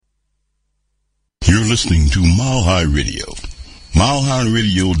You're listening to Mile High Radio.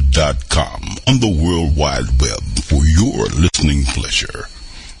 MileHighRadio.com on the World Wide Web for your listening pleasure.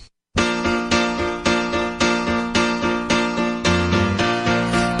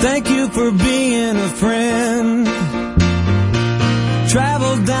 Thank you for being a friend.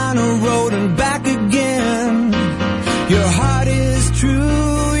 Travel down a road and back again. Your heart is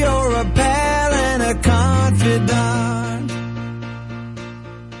true, you're a pal and a confidant.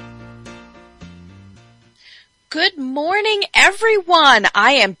 Good morning, everyone.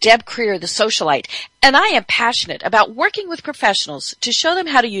 I am Deb Creer, the socialite, and I am passionate about working with professionals to show them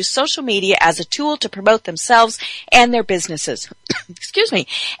how to use social media as a tool to promote themselves and their businesses. Excuse me.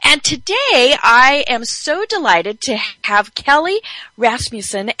 And today I am so delighted to have Kelly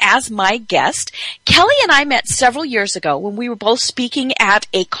Rasmussen as my guest. Kelly and I met several years ago when we were both speaking at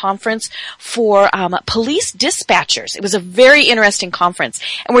a conference for police dispatchers. It was a very interesting conference,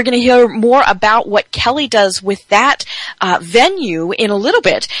 and we're going to hear more about what Kelly does with that venue in a little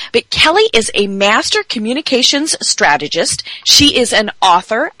bit. But Kelly is a master communications strategist. She is an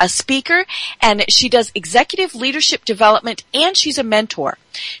author, a speaker, and she does executive leadership development, and she's a mentor.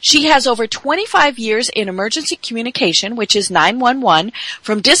 She has over 25 years in emergency communication, which is 911,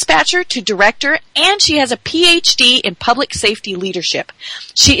 from dispatcher to director, and she has a PhD in public safety leadership.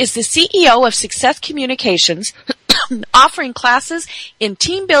 She is the CEO of Success Communications, offering classes in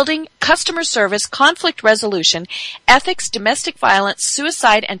team building, customer service, conflict resolution, ethics, domestic violence,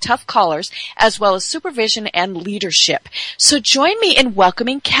 suicide, and tough callers, as well as supervision and leadership. So join me in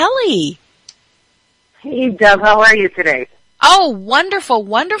welcoming Kelly. Hey, Deb, how are you today? Oh, wonderful,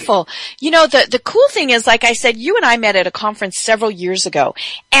 wonderful. You know, the cool thing is, like I said, you and I met at a conference several years ago,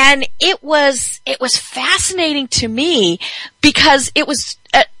 and it was fascinating to me because it was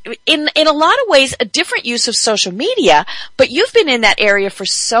in a lot of ways a different use of social media, but you've been in that area for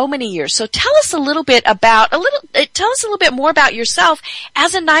so many years. So tell us a little bit more about yourself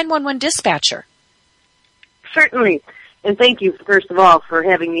as a 911 dispatcher. Certainly. And thank you, first of all, for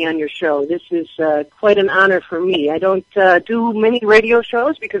having me on your show. This is quite an honor for me. I don't do many radio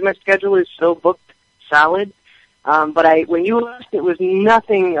shows because my schedule is so booked solid. But when you asked, it was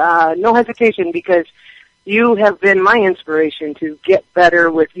nothing, no hesitation, because you have been my inspiration to get better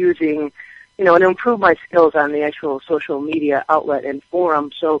with using, and improve my skills on the actual social media outlet and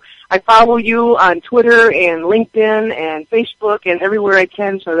forum. So I follow you on Twitter and LinkedIn and Facebook and everywhere I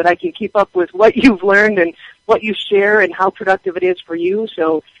can so that I can keep up with what you've learned and what you share and how productive it is for you.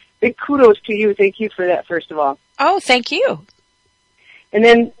 So big kudos to you. Thank you for that, first of all. Oh, thank you. And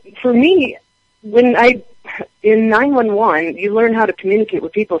then for me, in 911, you learn how to communicate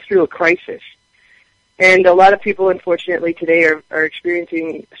with people through a crisis. And a lot of people, unfortunately, today are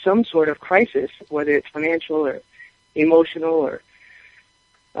experiencing some sort of crisis, whether it's financial or emotional or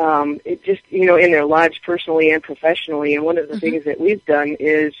it just, in their lives personally and professionally. And one of the things that we've done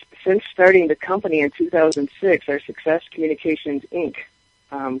is, since starting the company in 2006, our Success Communications, Inc.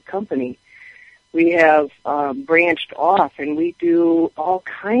 Company, we have branched off, and we do all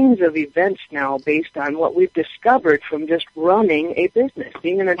kinds of events now based on what we've discovered from just running a business,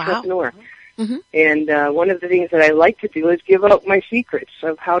 being an entrepreneur. Mm-hmm. And one of the things that I like to do is give out my secrets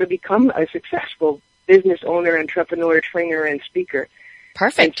of how to become a successful business owner, entrepreneur, trainer, and speaker.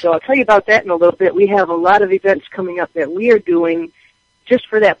 Perfect. And so I'll tell you about that in a little bit. We have a lot of events coming up that we are doing just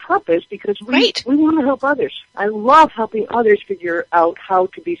for that purpose, because we want to help others. I love helping others figure out how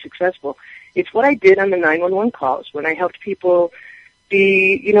to be successful. It's what I did on the 911 calls when I helped people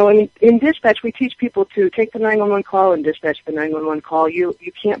be, in dispatch, we teach people to take the 911 call and dispatch the 911 call. You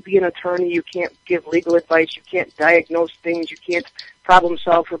can't be an attorney. You can't give legal advice. You can't diagnose things. You can't problem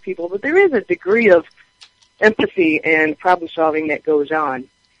solve for people. But there is a degree of empathy and problem solving that goes on.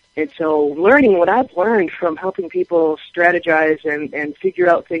 And so learning what I've learned from helping people strategize and figure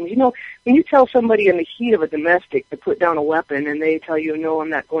out things, when you tell somebody in the heat of a domestic to put down a weapon and they tell you, no, I'm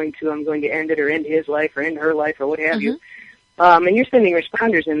not going to, I'm going to end it or end his life or end her life or what have you, and you're sending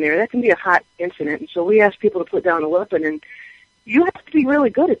responders in there, that can be a hot incident. And so we ask people to put down a weapon, and you have to be really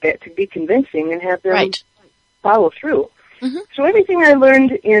good at that to be convincing and have them follow through. Mm-hmm. So everything I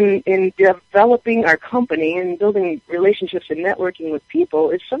learned in developing our company and building relationships and networking with people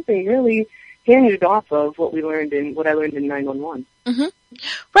is something really hinged off of what I learned in 911. Mm-hmm.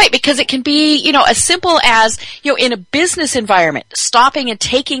 Right, because it can be, as simple as, in a business environment, stopping and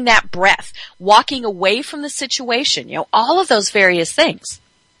taking that breath, walking away from the situation, all of those various things.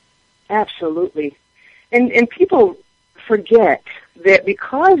 Absolutely. And people forget that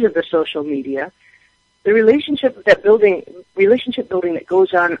because of the social media, the relationship building that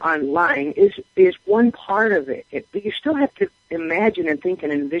goes on online is one part of it. You still have to imagine and think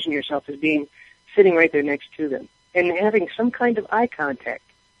and envision yourself as being sitting right there next to them and having some kind of eye contact.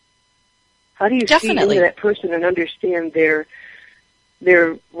 How do you see into that person and understand their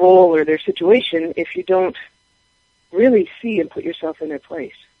role or their situation if you don't really see and put yourself in their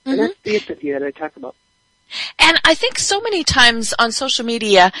place? And that's the empathy that I talk about. And I think so many times on social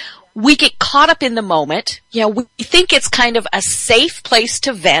media, we get caught up in the moment. You know, we think it's kind of a safe place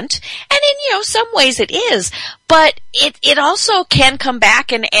to vent. And in, some ways it is. But it also can come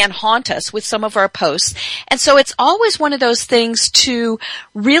back and haunt us with some of our posts. And so it's always one of those things to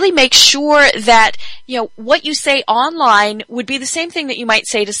really make sure that, what you say online would be the same thing that you might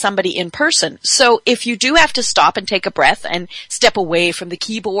say to somebody in person. So if you do have to stop and take a breath and step away from the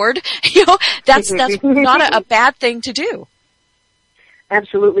keyboard, that's not a bad thing to do.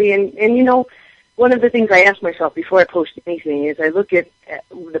 Absolutely. And one of the things I ask myself before I post anything is I look at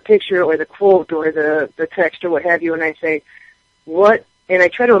the picture or the quote or the text or what have you, and I say, and I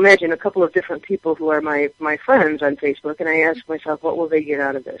try to imagine a couple of different people who are my friends on Facebook, and I ask myself, what will they get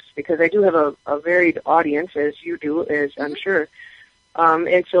out of this? Because I do have a varied audience, as you do, as I'm sure.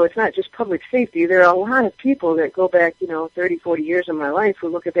 And so it's not just public safety. There are a lot of people that go back, 30, 40 years of my life who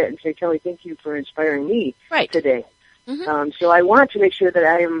look at that and say, Kelly, thank you for inspiring me today. So I want to make sure that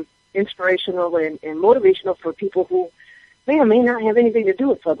I am inspirational and motivational for people who may or may not have anything to do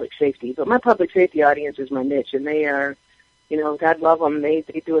with public safety. But my public safety audience is my niche, and they are, God love them. They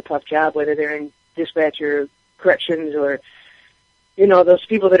do a tough job, whether they're in dispatch or corrections or, those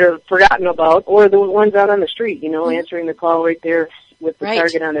people that are forgotten about, or the ones out on the street, answering the call right there with the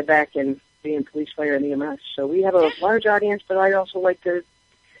target on their back and being police, fire, and EMS. So we have a large audience, but I also like to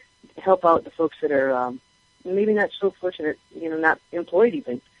help out the folks that are maybe not so fortunate, not employed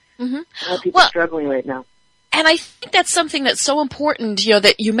even. A lot of people struggling right now. And I think that's something that's so important,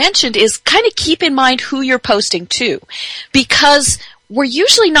 that you mentioned is kind of keep in mind who you're posting to. Because we're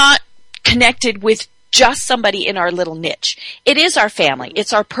usually not connected with just somebody in our little niche. It is our family.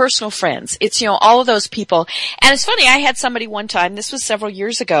 It's our personal friends. It's, all of those people. And it's funny, I had somebody one time, this was several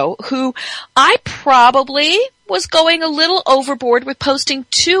years ago, who I probably was going a little overboard with posting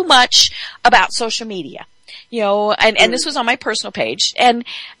too much about social media. And this was on my personal page. And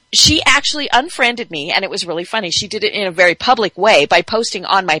she actually unfriended me, and it was really funny. She did it in a very public way by posting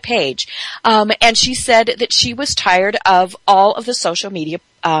on my page. And she said that she was tired of all of the social media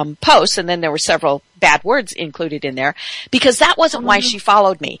posts, and then there were several bad words included in there, because that wasn't why she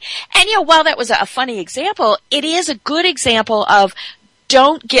followed me. And, while that was a funny example, it is a good example of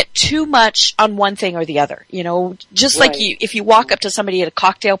don't get too much on one thing or the other. Just like if you walk up to somebody at a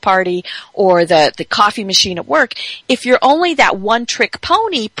cocktail party or the coffee machine at work, if you're only that one trick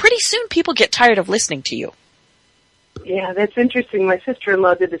pony, pretty soon people get tired of listening to you. Yeah, that's interesting. My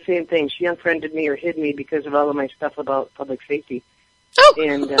sister-in-law did the same thing. She unfriended me or hid me because of all of my stuff about public safety. Oh.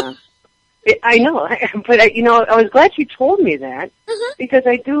 And I know, but I was glad you told me that, because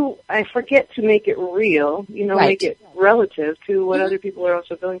I forget to make it real, make it relative to what other people are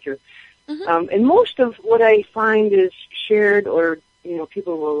also going through. And most of what I find is shared or,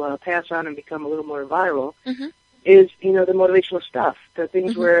 people will pass on and become a little more viral is, the motivational stuff, the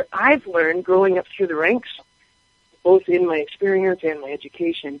things where I've learned growing up through the ranks, both in my experience and my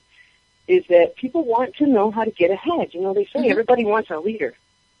education, is that people want to know how to get ahead. They say everybody wants a leader.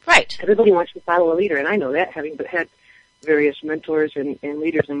 Right. Everybody wants to follow a leader, and I know that, having had various mentors and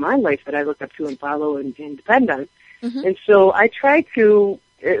leaders in my life that I look up to and follow and depend on. And so I try to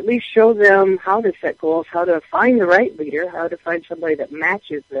at least show them how to set goals, how to find the right leader, how to find somebody that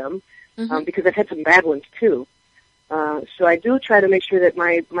matches them, because I've had some bad ones too. So I do try to make sure that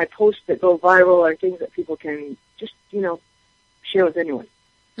my posts that go viral are things that people can just, share with anyone.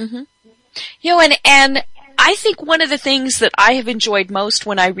 And I think one of the things that I have enjoyed most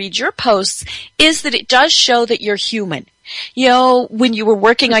when I read your posts is that it does show that you're human. When you were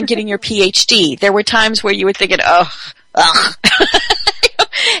working on getting your PhD, there were times where you were thinking, ugh.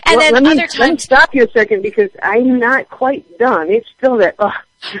 And then other times. Let me stop you a second, because I'm not quite done. It's still that,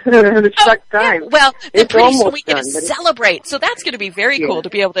 the stuck time. Yeah. Well, it's pretty soon we done, get to celebrate, so that's going to be very cool to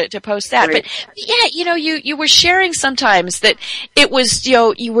be able to post that. Right. But yeah, you were sharing sometimes that it was,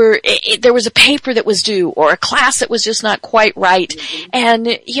 there was a paper that was due or a class that was just not quite right,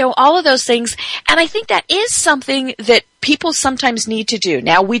 and all of those things. And I think that is something that people sometimes need to do.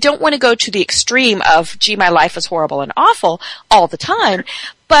 Now, we don't want to go to the extreme of, gee, my life is horrible and awful all the time,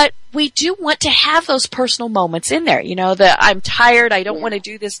 but we do want to have those personal moments in there. That I'm tired, I don't want to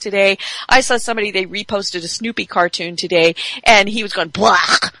do this today. I saw somebody, they reposted a Snoopy cartoon today, and he was going, blah,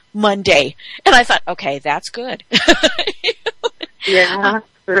 Monday. And I thought, okay, that's good. Yeah,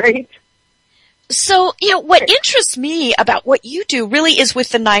 right. So, what interests me about what you do really is with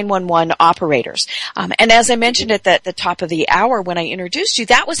the 911 operators. And as I mentioned at the top of the hour when I introduced you,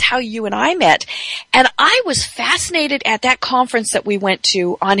 that was how you and I met. And I was fascinated at that conference that we went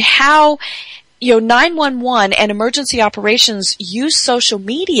to on how 911 and emergency operations use social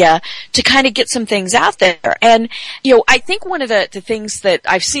media to kind of get some things out there. And, I think one of the things that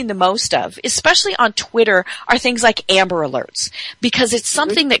I've seen the most of, especially on Twitter, are things like Amber Alerts. Because it's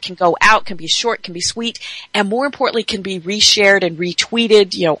something that can go out, can be short, can be sweet, and more importantly, can be reshared and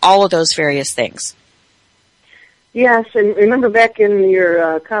retweeted, all of those various things. Yes, and remember back in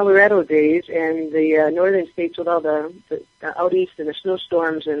your Colorado days and the northern states with all the out east and the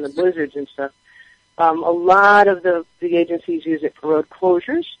snowstorms and the blizzards and stuff, a lot of the agencies use it for road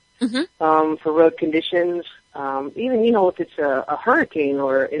closures, for road conditions, even, if it's a hurricane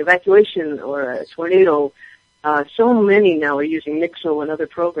or an evacuation or a tornado. So many now are using Nixle and other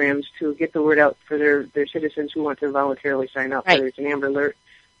programs to get the word out for their citizens who want to voluntarily sign up, whether it's an Amber Alert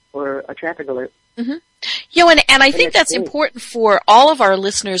or a traffic alert. Mm-hmm. And I think that's important for all of our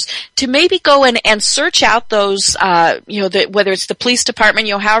listeners to maybe go and search out those, whether it's the police department,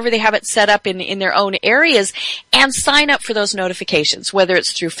 however they have it set up in their own areas, and sign up for those notifications, whether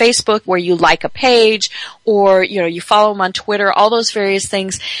it's through Facebook where you like a page or, you follow them on Twitter, all those various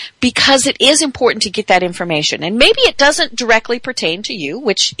things, because it is important to get that information. And maybe it doesn't directly pertain to you,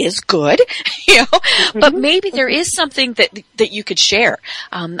 which is good, but maybe there is something that you could share.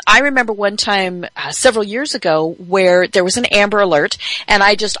 I remember one time, several years ago where there was an Amber Alert and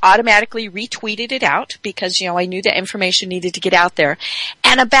I just automatically retweeted it out because, I knew that information needed to get out there.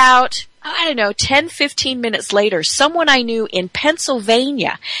 And about, 10, 15 minutes later, someone I knew in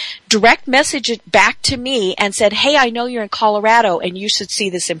Pennsylvania direct messaged it back to me and said, hey, I know you're in Colorado and you should see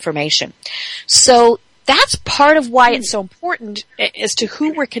this information. So that's part of why it's so important as to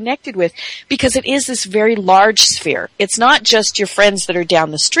who we're connected with, because it is this very large sphere. It's not just your friends that are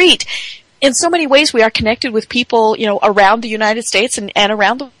down the street. In so many ways, we are connected with people, around the United States and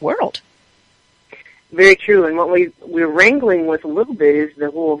around the world. Very true. And what we're wrangling with a little bit is the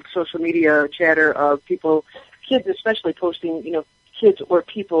whole social media chatter of people, kids especially, posting, kids or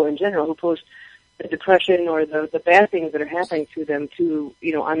people in general who post the depression or the bad things that are happening to them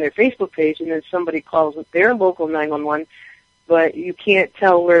on their Facebook page, and then somebody calls their local 911, but you can't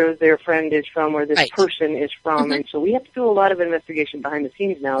tell where their friend is from or this person is from. And so we have to do a lot of investigation behind the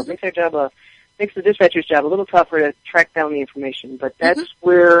scenes now. It makes makes the dispatcher's job a little tougher to track down the information. But that's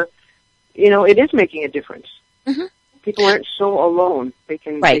where, it is making a difference. People aren't so alone. They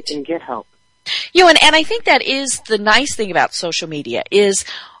can get help. And I think that is the nice thing about social media is,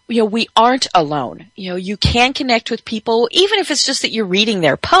 we aren't alone. You can connect with people, even if it's just that you're reading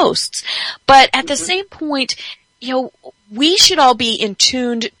their posts. But at the same point, we should all be in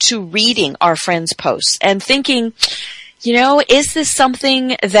tuned to reading our friends' posts and thinking, is this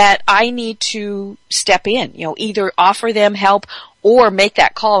something that I need to step in? Either offer them help or make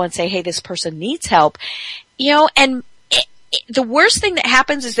that call and say, hey, this person needs help. And the worst thing that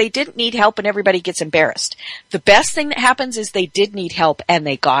happens is they didn't need help and everybody gets embarrassed. The best thing that happens is they did need help and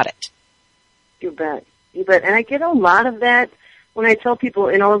they got it. You bet. And I get a lot of that when I tell people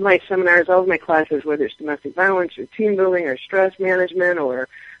in all of my seminars, all of my classes, whether it's domestic violence or team building or stress management or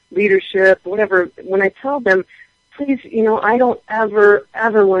leadership, whatever, when I tell them, please, I don't ever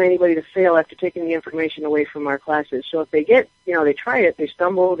want anybody to fail after taking the information away from our classes. So if they get, they try it, they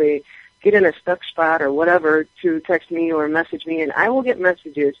stumble, they get in a stuck spot or whatever, to text me or message me, and I will get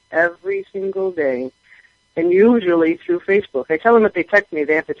messages every single day, and usually through Facebook. I tell them if they text me,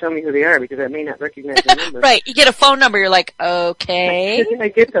 they have to tell me who they are because I may not recognize the number. Right. You get a phone number, you're like, okay. I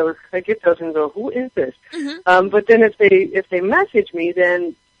get those and go, who is this? But then if they message me,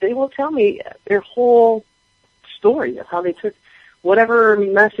 then they will tell me their whole story of how they took whatever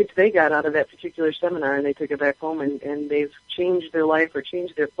message they got out of that particular seminar and they took it back home and they've changed their life or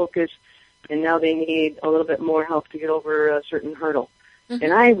changed their focus, and now they need a little bit more help to get over a certain hurdle.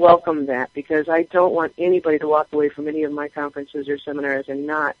 And I welcome that because I don't want anybody to walk away from any of my conferences or seminars and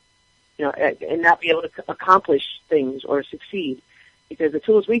not be able to accomplish things or succeed. Because the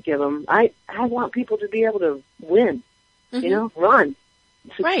tools we give them, I want people to be able to win, run,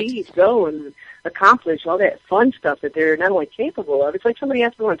 succeed, go and accomplish all that fun stuff that they're not only capable of. It's like somebody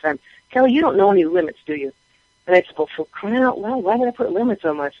asked me one time, Kelly, you don't know any limits, do you? And I said, well, for crying out loud, why would I put limits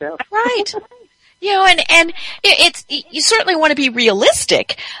on myself? Right. And you certainly want to be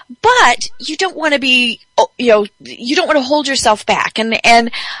realistic, but you don't want to be, you don't want to hold yourself back.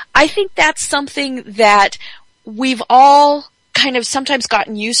 And I think that's something that we've all kind of sometimes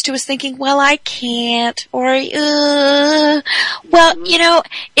gotten used to is thinking, well, I can't, or, well, you know,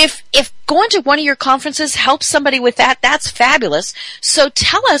 if going to one of your conferences helps somebody with that, that's fabulous. So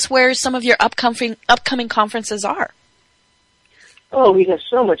tell us where some of your upcoming conferences are. Oh, we have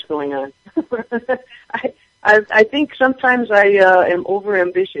so much going on. I think sometimes I am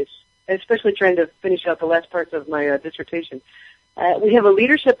overambitious, especially trying to finish out the last parts of my dissertation. We have a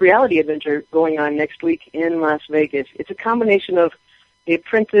leadership reality adventure going on next week in Las Vegas. It's a combination of The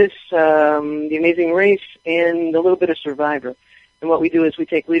Apprentice, The Amazing Race, and a little bit of Survivor. And what we do is we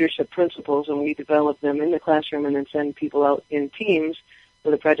take leadership principles and we develop them in the classroom and then send people out in teams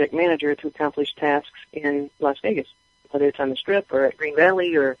with a project manager to accomplish tasks in Las Vegas, whether it's on the Strip or at Green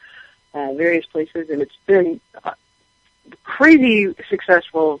Valley or various places. And it's been crazy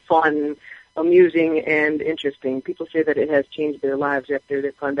successful, fun, amusing, and interesting. People say that it has changed their lives after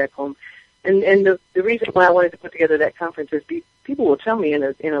they've gone back home. And the reason why I wanted to put together that conference is people will tell me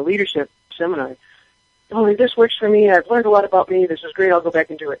in a leadership seminar, oh, this works for me, I've learned a lot about me, this is great, I'll go back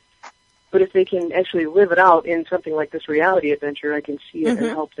and do it. But if they can actually live it out in something like this reality adventure, I can see it and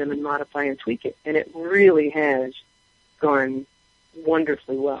help them and modify and tweak it. And it really has gone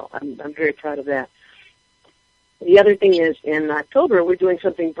wonderfully well. I'm very proud of that. The other thing is, in October, we're doing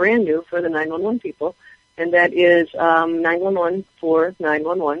something brand new for the 911 people, and that is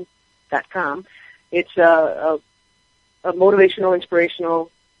 911for911.com. It's a motivational, inspirational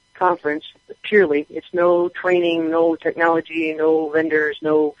conference, purely. It's no training, no technology, no vendors,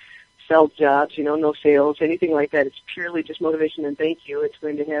 no sell jobs, no sales, anything like that. It's purely just motivation and thank you. It's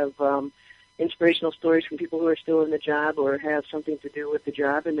going to have inspirational stories from people who are still in the job or have something to do with the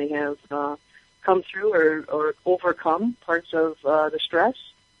job, and they have come through or overcome parts of the stress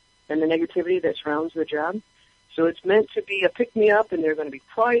and the negativity that surrounds the job. So it's meant to be a pick-me-up, and there are going to be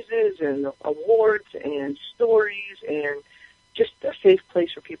prizes and awards and stories and just a safe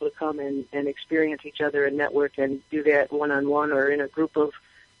place for people to come and experience each other and network and do that one-on-one or in a group of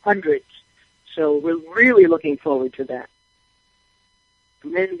hundreds. So we're really looking forward to that.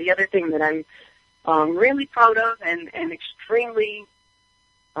 And then the other thing that I'm really proud of and extremely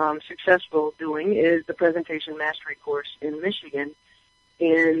successful doing is the Presentation Mastery course in Michigan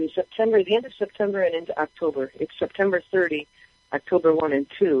in September, the end of September and into October. It's September 30, October 1 and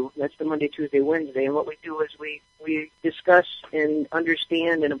 2. That's the Monday, Tuesday, Wednesday. And what we do is we discuss and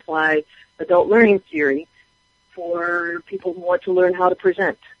understand and apply adult learning theory for people who want to learn how to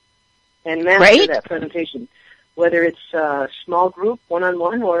present and master that presentation, whether it's a small group,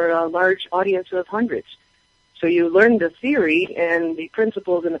 one-on-one, or a large audience of hundreds. So you learn the theory and the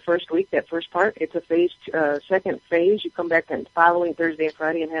principles in the first week, that first part. It's a second phase. You come back the following Thursday and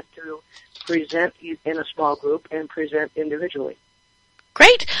Friday and have to present in a small group and present individually.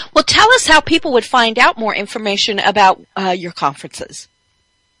 Great. Well, tell us how people would find out more information about your conferences.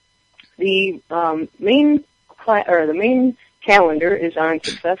 The main calendar is on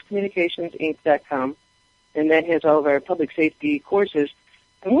successcommunicationsinc.com, and that has all of our public safety courses.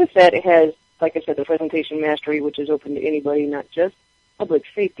 And with that, it has, like I said, the Presentation Mastery, which is open to anybody, not just public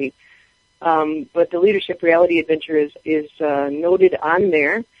safety. But the Leadership Reality Adventure is noted on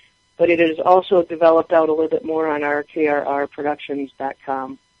there, but it is also developed out a little bit more on our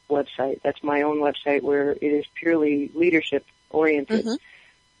krrproductions.com website. That's my own website where it is purely leadership-oriented.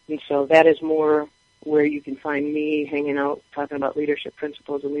 And so that is more where you can find me hanging out, talking about leadership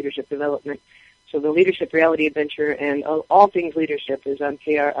principles and leadership development. So the Leadership Reality Adventure and all things leadership is on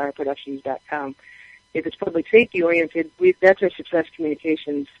krrproductions.com. If it's public safety oriented, that's our Success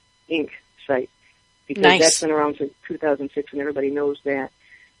Communications Inc. site, because that's been around since 2006 and everybody knows that.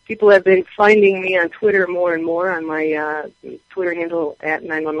 People have been finding me on Twitter more and more on my Twitter handle at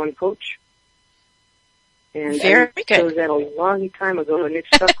 911coach. And I chose that a long time ago, and it's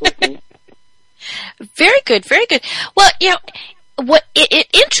stuck with me. Very good, very good. Well, what it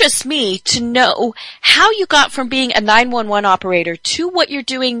interests me to know how you got from being a 911 operator to what you're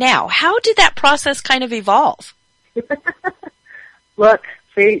doing now. How did that process kind of evolve? Luck,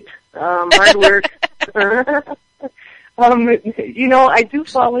 fate, hard work. I do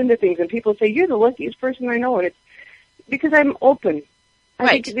fall into things, and people say, you're the luckiest person I know, and it's because I'm open. I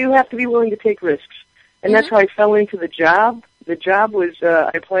think you have to be willing to take risks, and that's how I fell into the job. The job was,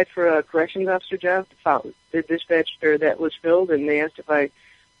 I applied for a corrections officer job, the dispatcher that was filled, and they asked if I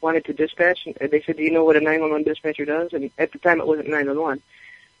wanted to dispatch. And they said, do you know what a 911 dispatcher does? And at the time, it wasn't 911.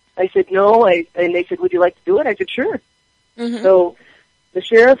 I said, no. And they said, would you like to do it? I said, sure. So the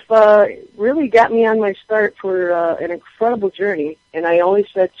sheriff really got me on my start for an incredible journey. And I always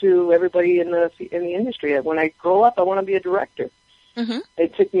said to everybody in the industry that when I grow up, I want to be a director. Mm-hmm.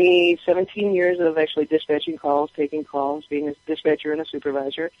 It took me 17 years of actually dispatching calls, taking calls, being a dispatcher and a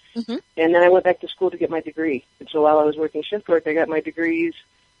supervisor. Mm-hmm. And then I went back to school to get my degree. And so while I was working shift work, I got my degrees.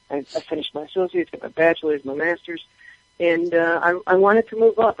 I finished my associates, got my bachelor's, my master's. And I wanted to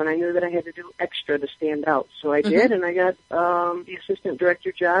move up, and I knew that I had to do extra to stand out. So I did, and I got the assistant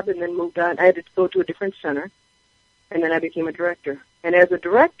director job and then moved on. I had to go to a different center, and then I became a director. And as a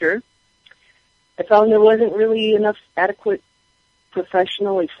director, I found there wasn't really enough adequate,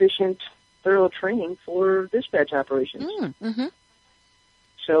 professional, efficient, thorough training for dispatch operations. Mm-hmm.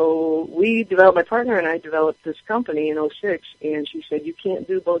 So my partner and I developed this company in 2006, and she said, you can't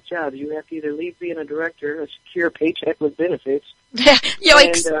do both jobs. You have to either leave being a director, a secure paycheck with benefits.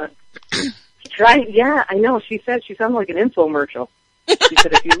 Yikes. And, yeah, I know. She said she sounded like an infomercial. She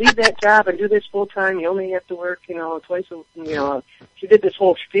said, if you leave that job and do this full time, you only have to work, twice a, she did this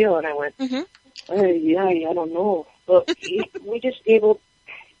whole spiel, and I went, I don't know. But we just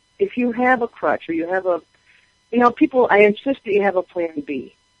if you have a crutch or you have people, I insist that you have a plan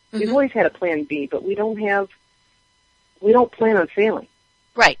B. Mm-hmm. We've always had a plan B, but we don't plan on failing.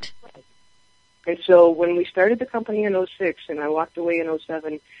 Right. And so when we started the company in 2006 and I walked away in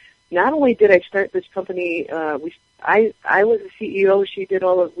 2007, not only did I start this company, I was the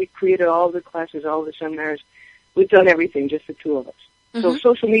CEO. We created all the classes, all the seminars. We've done everything, just the two of us. Mm-hmm. So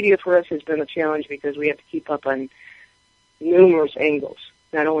social media for us has been a challenge because we have to keep up on numerous angles,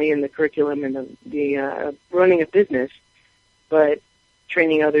 not only in the curriculum and the running a business, but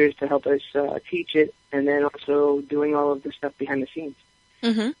training others to help us teach it, and then also doing all of the stuff behind the scenes.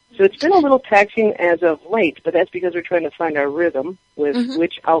 Mm-hmm. So it's been a little taxing as of late, but that's because we're trying to find our rhythm with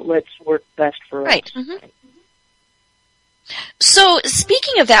which outlets work best for us. Right. Mm-hmm. So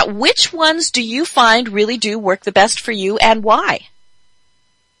speaking of that, which ones do you find really do work the best for you, and why?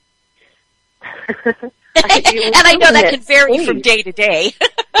 And I know that can vary from day to day.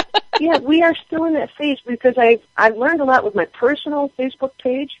 Yeah, we are still in that phase because I've learned a lot with my personal Facebook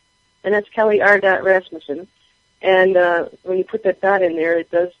page, and that's Kelly R. Rasmussen. And when you put that dot in there, it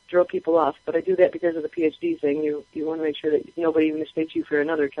does throw people off. But I do that because of the PhD thing. You want to make sure that nobody mistakes you for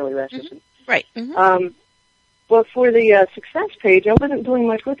another Kelly Rasmussen. Mm-hmm. Right. Mm-hmm. Well, for the success page, I wasn't doing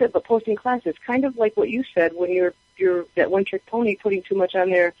much with it, but posting classes, kind of like what you said when you're that one-trick pony, putting too much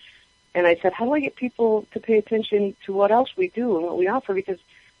on there. And I said, how do I get people to pay attention to what else we do and what we offer? Because,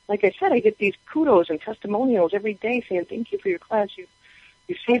 like I said, I get these kudos and testimonials every day saying, thank you for your class. You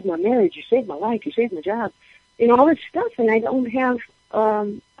saved my marriage. You saved my life. You saved my job. All this stuff. And I don't have,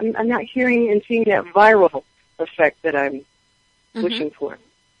 I'm not hearing and seeing that viral effect that I'm wishing for.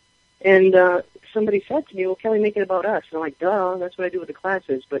 And somebody said to me, well, Kelly, make it about us. And I'm like, duh, that's what I do with the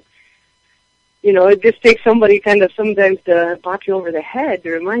classes. But it just takes somebody kind of sometimes to pop you over the head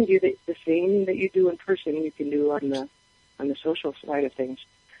to remind you that the same that you do in person, you can do on the social side of things.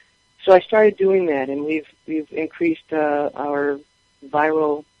 So I started doing that, and we've increased our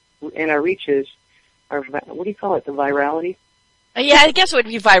viral and our reaches. Our what do you call it? The virality? Yeah, I guess it would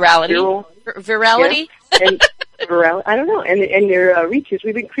be virality. Virality. Yeah. And virality. I don't know. And their reaches,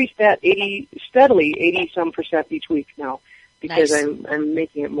 we've increased that 80% each week now because Nice. I'm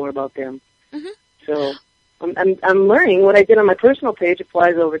making it more about them. Mm-hmm. So I'm learning what I did on my personal page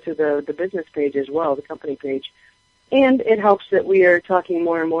applies over to the business page as well, the company page. And it helps that we are talking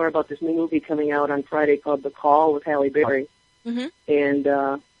more and more about this new movie coming out on Friday called The Call with Halle Berry. Mm-hmm.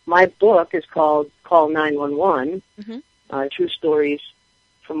 And my book is called Call 911, True Stories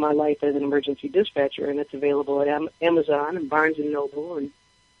from My Life as an Emergency Dispatcher, and it's available at Amazon and Barnes & Noble and,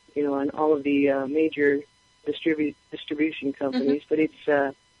 on all of the major distribution companies. But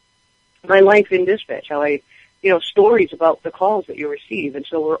it's my life in dispatch, how I, stories about the calls that you receive. And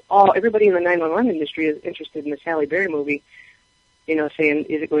so everybody in the 911 industry is interested in this Halle Berry movie, saying,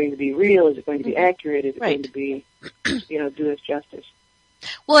 is it going to be real? Is it going to be accurate? Is it going to be, do us justice?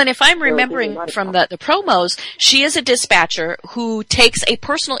 Well, and if I'm remembering from the promos, she is a dispatcher who takes a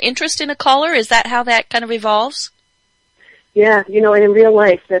personal interest in a caller. Is that how that kind of evolves? Yeah, and in real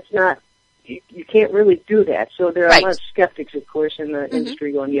life, that's not, you can't really do that. So there are a lot of skeptics, of course, in the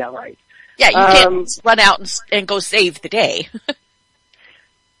industry going, yeah, right. Yeah, you can't run out and go save the day.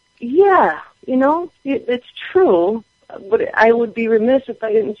 Yeah, it's true. But I would be remiss if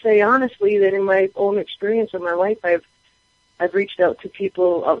I didn't say honestly that in my own experience in my life, I've reached out to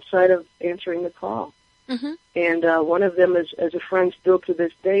people outside of answering the call. Mm-hmm. And one of them is a friend still to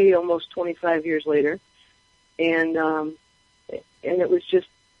this day, almost 25 years later. And it was just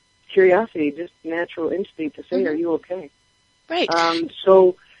curiosity, just natural instinct to say, are you okay? Right.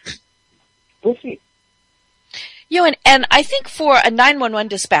 So we'll see. And I think for a 911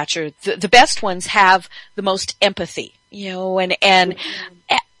 dispatcher, the best ones have the most empathy. and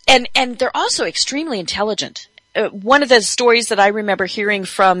they're also extremely intelligent. One of the stories that I remember hearing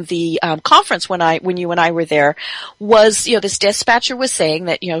from the conference when you and I were there was, this dispatcher was saying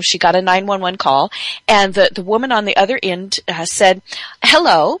that, she got a 911 call, and the woman on the other end said,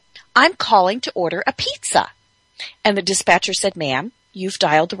 "Hello, I'm calling to order a pizza." And the dispatcher said, "Ma'am, you've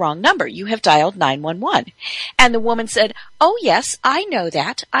dialed the wrong number. You have dialed 911. And the woman said, "Oh, yes, I know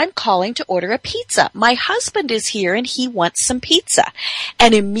that. I'm calling to order a pizza. My husband is here and he wants some pizza."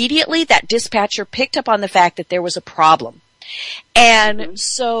 And immediately that dispatcher picked up on the fact that there was a problem. And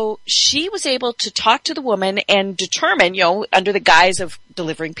so she was able to talk to the woman and determine, under the guise of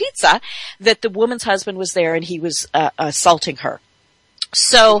delivering pizza, that the woman's husband was there and he was assaulting her.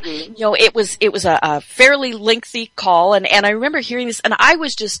 So, it was a fairly lengthy call, and I remember hearing this, and I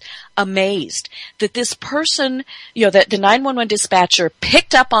was just amazed that this person, that the 911 dispatcher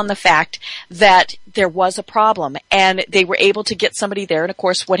picked up on the fact that there was a problem, and they were able to get somebody there. And of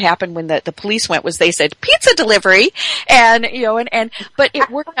course, what happened when the police went was they said, "Pizza delivery," and, but it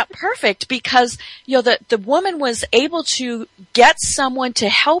worked out perfect because, the woman was able to get someone to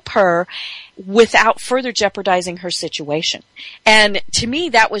help her without further jeopardizing her situation. And to me,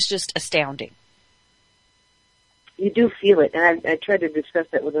 that was just astounding. You do feel it. And I tried to discuss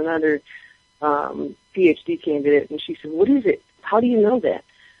that with another PhD candidate, and she said, "What is it? How do you know that?"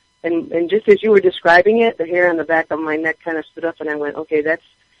 And just as you were describing it, the hair on the back of my neck kind of stood up, and I went, okay, that's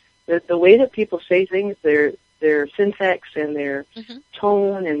the way that people say things, their syntax and their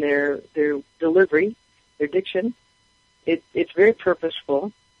tone and their delivery, their diction, it's very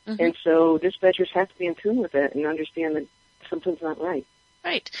purposeful. And so dispatchers have to be in tune with that and understand that something's not right.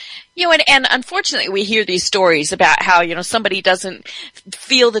 Right. And unfortunately we hear these stories about how, somebody doesn't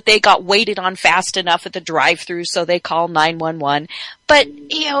feel that they got waited on fast enough at the drive-thru, so they call 911. But,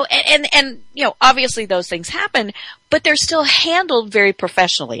 obviously those things happen, but they're still handled very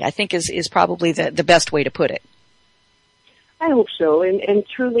professionally, I think is probably the best way to put it. I hope so. And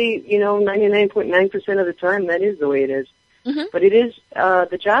truly, 99.9% of the time that is the way it is. But it is,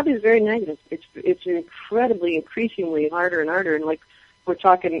 the job is very negative. It's increasingly harder and harder. And like we're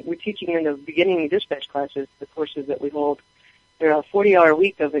teaching in the beginning dispatch classes, the courses that we hold. They're a 40-hour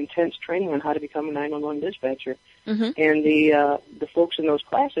week of intense training on how to become a 911 dispatcher. And the folks in those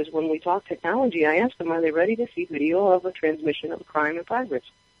classes, when we talk technology, I ask them, are they ready to see video of a transmission of a crime in progress?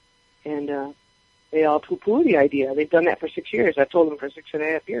 And they all poo-poo the idea. They've done that for 6 years. I've told them for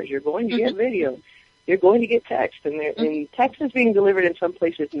 6.5 years, you're going to get video. You're going to get text, and text is being delivered in some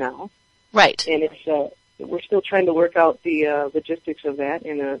places now. Right. And it's we're still trying to work out the logistics of that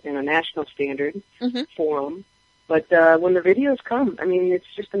in a national standard forum. But when the videos come, I mean, it's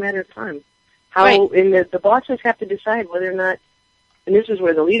just a matter of time. And the bosses have to decide whether or not, and this is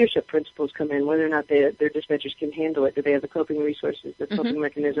where the leadership principles come in, whether or not their dispatchers can handle it. Do they have the coping resources, the coping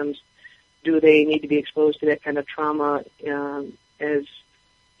mechanisms? Do they need to be exposed to that kind of trauma as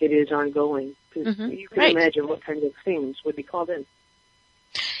it is ongoing? Because you can imagine what kind of things would be called in.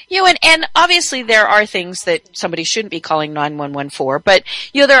 And obviously there are things that somebody shouldn't be calling 911 for, but,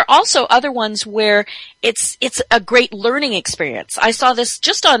 there are also other ones where it's a great learning experience. I saw this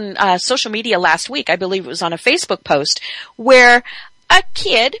just on social media last week. I believe it was on a Facebook post where a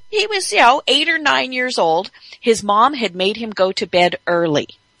kid, he was, 8 or 9 years old. His mom had made him go to bed early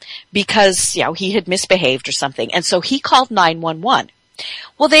because, he had misbehaved or something. And so he called 911.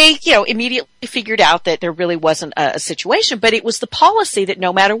 Well, they, immediately figured out that there really wasn't a situation, but it was the policy that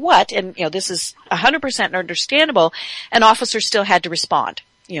no matter what, and, this is 100% understandable, an officer still had to respond,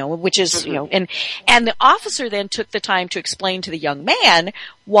 which is, and the officer then took the time to explain to the young man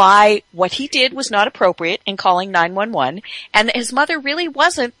why what he did was not appropriate in calling 911, and that his mother really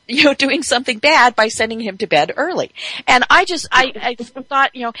wasn't, doing something bad by sending him to bed early. And I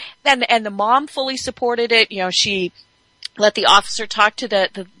thought, and the mom fully supported it, she let the officer talk to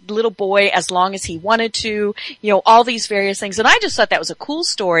the little boy as long as he wanted to, all these various things. And I just thought that was a cool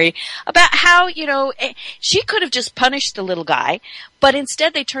story about how, she could have just punished the little guy, but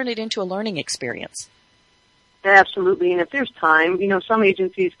instead they turned it into a learning experience. Absolutely. And if there's time, some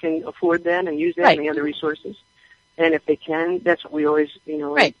agencies can afford that and use that and the other resources. And if they can, that's what we always,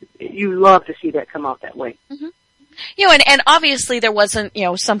 you love to see that come out that way. And obviously there wasn't,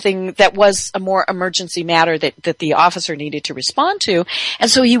 something that was a more emergency matter that the officer needed to respond to. And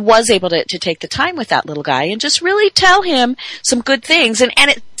so he was able to take the time with that little guy and just really tell him some good things. And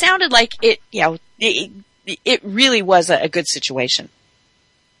it sounded like it really was a good situation.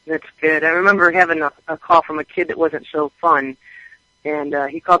 That's good. I remember having a call from a kid that wasn't so fun. And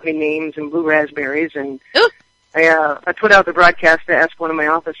he called me names and blue raspberries. And I put out the broadcast to ask one of my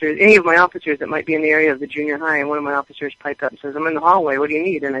officers, any of my officers that might be in the area of the junior high, and one of my officers piped up and says, I'm in the hallway, what do you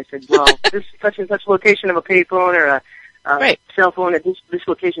need? And I said, well, this such and such location of a payphone or a cell phone at this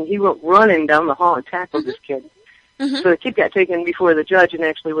location. He went running down the hall and tackled this kid. So the kid got taken before the judge and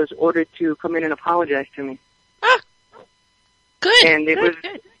actually was ordered to come in and apologize to me. Good. And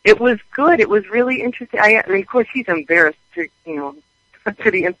it was good. It was really interesting. I mean, of course, he's embarrassed to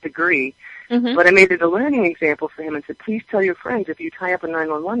the nth degree. But I made it a learning example for him and said, please tell your friends if you tie up a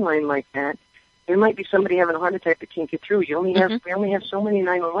 911 line like that, there might be somebody having a heart attack that can't get through. We only have so many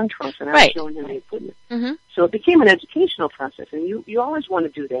 911 trunks, and I was showing him the equipment. So it became an educational process, and you always want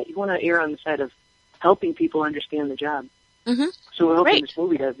to do that. You want to err on the side of helping people understand the job. So we're hoping this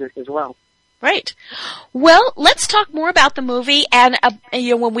movie does this as well. Right. Well, let's talk more about the movie, and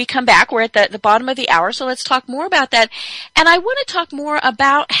when we come back, we're at the bottom of the hour, so let's talk more about that. And I want to talk more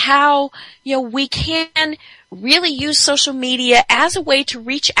about how we can really use social media as a way to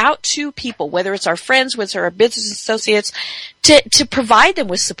reach out to people, whether it's our friends, whether it's our business associates, to provide them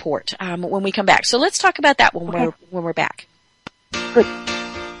with support when we come back. So let's talk about that when we're back. Good.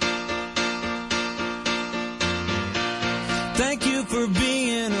 Thank you for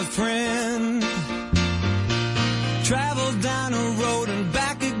being a friend. Travel down a road and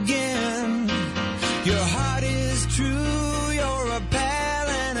back again. Your heart is true. You're a pal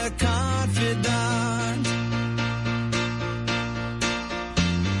and a confidant.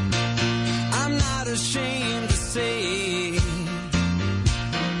 I'm not ashamed to say,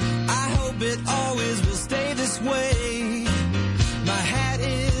 I hope it always will stay this way. My hat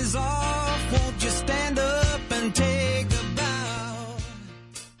is off. Won't you stand up and take a bow?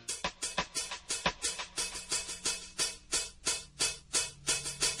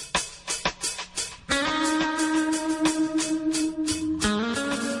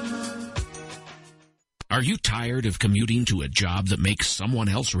 Are you tired of commuting to a job that makes someone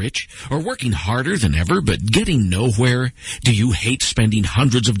else rich? Or working harder than ever but getting nowhere? Do you hate spending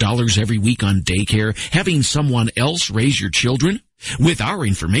hundreds of dollars every week on daycare, having someone else raise your children? With our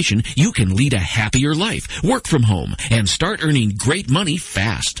information, you can lead a happier life, work from home, and start earning great money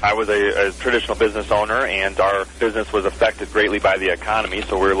fast. I was a traditional business owner, and our business was affected greatly by the economy,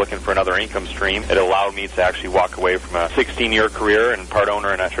 so we were looking for another income stream. It allowed me to actually walk away from a 16-year career and part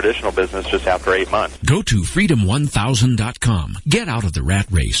owner in a traditional business just after 8 months. Go to freedom1000.com. Get out of the rat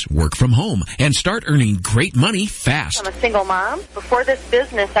race, work from home, and start earning great money fast. I'm a single mom. Before this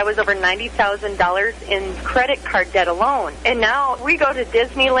business, I was over $90,000 in credit card debt alone. And now we go to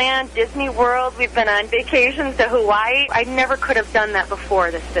Disneyland, Disney World. We've been on vacations to Hawaii. I never could have done that before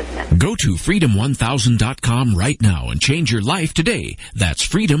this business. Go to freedom1000.com right now and change your life today. That's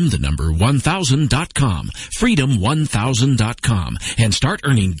freedom1000.com. freedom1000.com. And start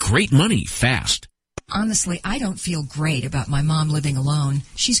earning great money fast. Honestly, I don't feel great about my mom living alone.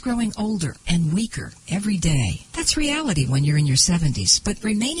 She's growing older and weaker every day. That's reality when you're in your 70s, but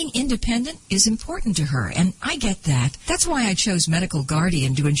remaining independent is important to her, and I get that. That's why I chose Medical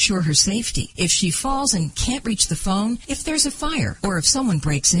Guardian to ensure her safety. If she falls and can't reach the phone, if there's a fire, or if someone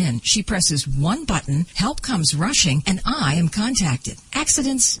breaks in, she presses one button, help comes rushing, and I am contacted.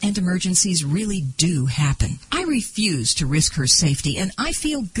 Accidents and emergencies really do happen. I refuse to risk her safety, and I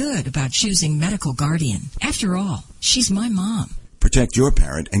feel good about choosing Medical Guardian. After all, she's my mom. Protect your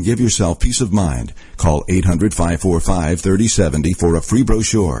parent and give yourself peace of mind. Call 800-545-3070 for a free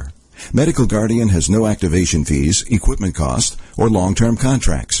brochure. Medical Guardian has no activation fees, equipment cost, or long-term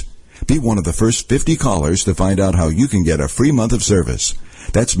contracts. Be one of the first 50 callers to find out how you can get a free month of service.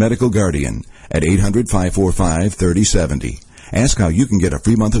 That's Medical Guardian at 800-545-3070. Ask how you can get a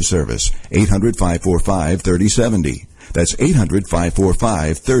free month of service. 800-545-3070. That's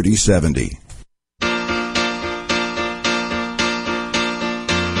 800-545-3070.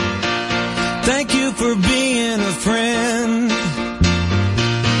 Thank you for being a friend.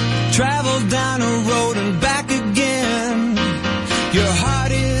 Travel down a road and back again. Your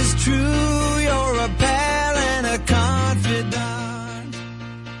heart is true. You're a pal and a confidant.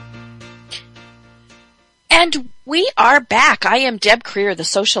 And we are back. I am Deb Creer, the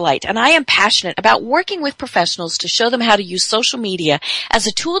socialite, and I am passionate about working with professionals to show them how to use social media as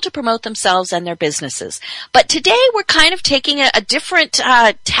a tool to promote themselves and their businesses. But today we're kind of taking a different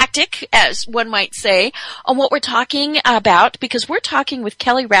tactic, as one might say, on what we're talking about, because we're talking with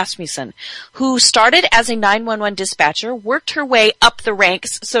Kelly Rasmussen, who started as a 911 dispatcher, worked her way up the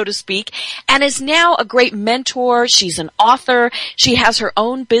ranks, so to speak, and is now a great mentor. She's an author. She has her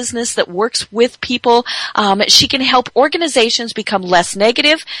own business that works with people. She can can help organizations become less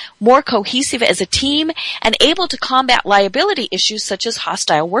negative, more cohesive as a team, and able to combat liability issues such as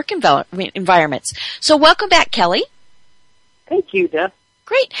hostile work environments. So welcome back, Kelly. Thank you, Deb.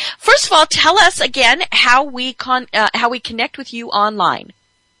 Great. First of all, tell us again how we connect with you online.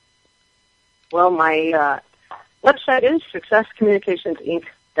 Well, my website is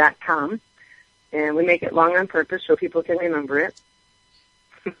successcommunicationsinc.com, and we make it long on purpose so people can remember it.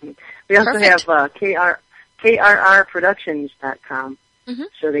 We also Perfect. have krrproductions.com,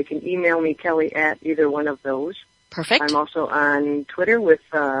 so they can email me, Kelly, at either one of those. Perfect. I'm also on Twitter with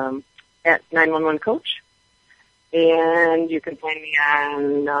at 911Coach. And you can find me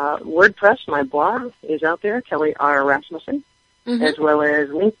on WordPress. My blog is out there, Kelly R. Rasmussen, as well as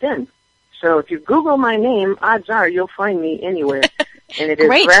LinkedIn. So if you Google my name, odds are you'll find me anywhere. And it is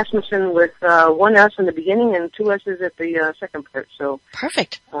Great. Rasmussen with one S in the beginning and two S's at the second part. So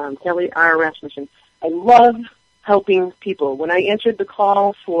perfect. Kelly R. Rasmussen. I love helping people. When I answered the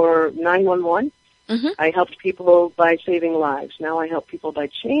call for 911, I helped people by saving lives. Now I help people by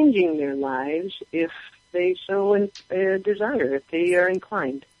changing their lives if they so desire, if they are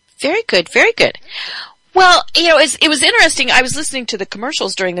inclined. Very good, very good. Well, it was interesting. I was listening to the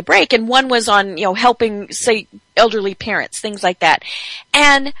commercials during the break, and one was on, helping, say, elderly parents, things like that.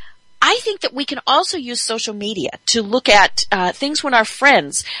 And I think that we can also use social media to look at things when our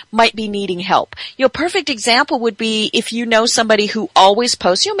friends might be needing help. A perfect example would be if you know somebody who always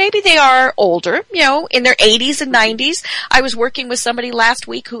posts, maybe they are older, in their 80s and 90s. I was working with somebody last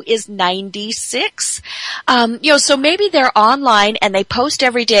week who is 96. So maybe they're online and they post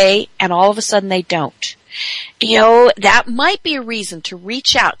every day and all of a sudden they don't. That might be a reason to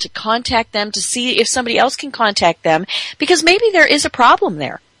reach out, to contact them, to see if somebody else can contact them, because maybe there is a problem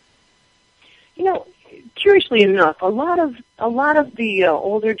there. Curiously enough, a lot of the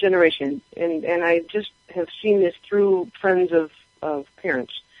older generation, and I just have seen this through friends of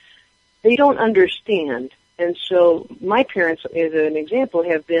parents, they don't understand. And so my parents, as an example,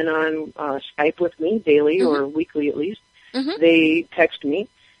 have been on Skype with me daily or weekly at least. They text me,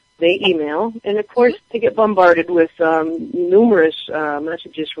 they email, and of course they get bombarded with numerous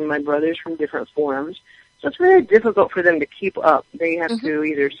messages from my brothers from different forums. So it's very difficult for them to keep up. They have to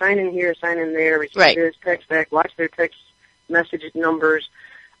either sign in here, sign in there, receive this, text back, watch their text message numbers.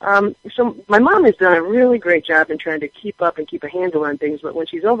 So my mom has done a really great job in trying to keep up and keep a handle on things, but when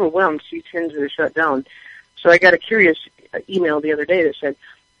she's overwhelmed, she tends to shut down. So I got a curious email the other day that said,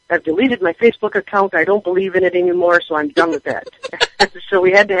 I've deleted my Facebook account. I don't believe in it anymore, so I'm done with that. So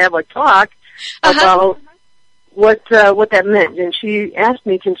we had to have a talk about what that meant. And she asked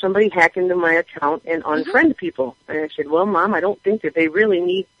me, can somebody hack into my account and unfriend people? And I said, well, Mom, I don't think that they really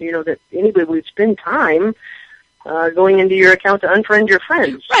need, that anybody would spend time going into your account to unfriend your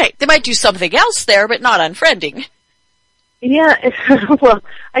friends. Right. They might do something else there, but not unfriending. Yeah, well,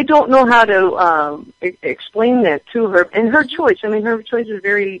 I don't know how to explain that to her. And her choice, her choice is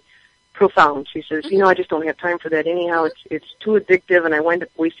very profound. She says, I just don't have time for that anyhow. It's too addictive, and I wind up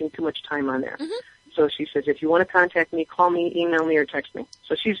wasting too much time on there. So she says, if you want to contact me, call me, email me, or text me.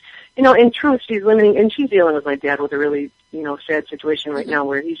 So she's, in truth, she's limiting, and she's dealing with my dad with a really, sad situation right now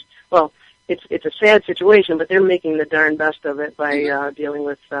where it's a sad situation, but they're making the darn best of it by dealing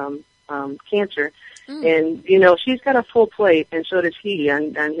with cancer. And, she's got a full plate, and so does he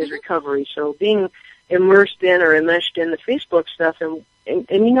on his recovery. So being immersed in or enmeshed in the Facebook stuff, and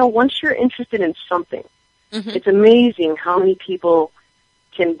once you're interested in something, it's amazing how many people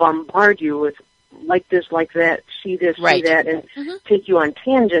can bombard you with like this, like that, see this, see that, and take you on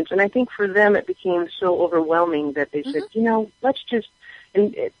tangents. And I think for them it became so overwhelming that they said, let's just,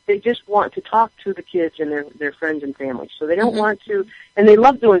 and they just want to talk to the kids and their friends and family. So they don't want to, and they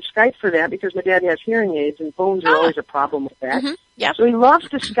love doing Skype for that because my dad has hearing aids and phones are always a problem with that. Yep. So he loves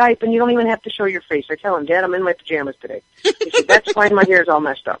to Skype, and you don't even have to show your face. I tell him, Dad, I'm in my pajamas today. He said, that's fine, my hair's all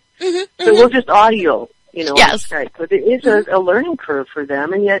messed up. So we'll just audio, on Skype. But it is a learning curve for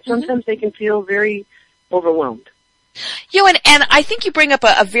them, and yet sometimes they can feel very overwhelmed. And I think you bring up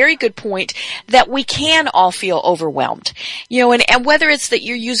a very good point that we can all feel overwhelmed. And whether it's that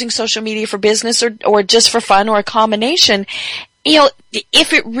you're using social media for business or just for fun or a combination,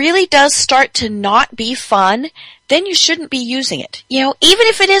 if it really does start to not be fun, then you shouldn't be using it. Even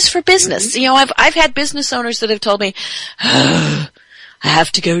if it is for business. I've had business owners that have told me, I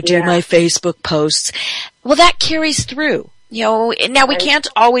have to go do my Facebook posts. Well, that carries through. Now we can't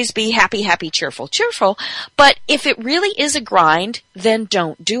always be happy, cheerful, but if it really is a grind, then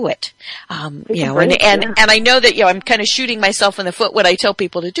don't do it. And I know that, I'm kind of shooting myself in the foot when I tell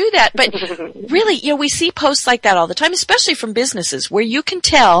people to do that, but really, we see posts like that all the time, especially from businesses where you can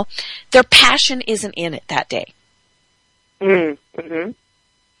tell their passion isn't in it that day. Mm-hmm.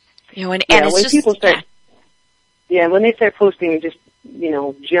 You know, and it's when just, people start, when they start posting just,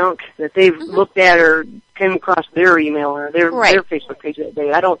 junk that they've looked at or came across their email or their Facebook page that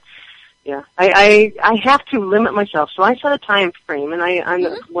day, I have to limit myself. So I set a time frame, and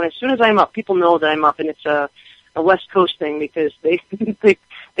as soon as I'm up, people know that I'm up, and it's a West Coast thing because they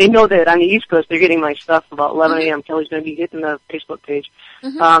know that on the East Coast they're getting my stuff about 11 a.m. Kelly's going to be hitting the Facebook page.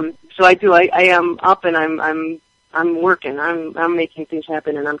 So I am up, and I'm working. I'm making things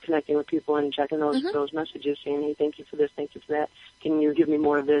happen, and I'm connecting with people and checking those messages, saying, hey, thank you for this, thank you for that. Can you give me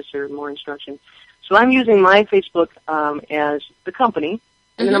more of this or more instruction? So I'm using my Facebook as the company,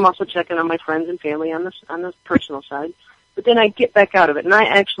 and then I'm also checking on my friends and family on the personal side. But then I get back out of it, and I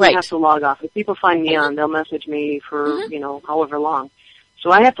actually have to log off. If people find me on, they'll message me for however long.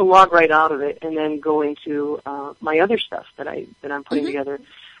 So I have to log right out of it and then go into my other stuff that I'm putting together.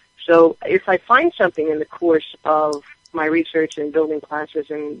 So if I find something in the course of my research and building classes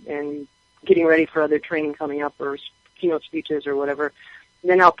and getting ready for other training coming up or keynote speeches or whatever,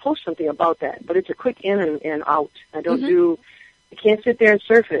 then I'll post something about that. But it's a quick in and out. I can't sit there and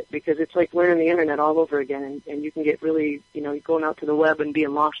surf it because it's like learning the internet all over again, and you can get really, going out to the web and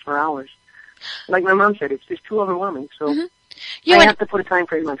being lost for hours. Like my mom said, it's just too overwhelming. So I have to put a time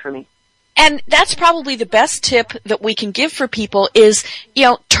frame on for me. And that's probably the best tip that we can give for people is,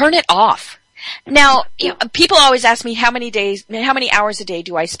 turn it off. Now, people always ask me how many hours a day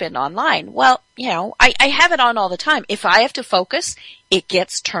do I spend online? Well, I have it on all the time. If I have to focus, it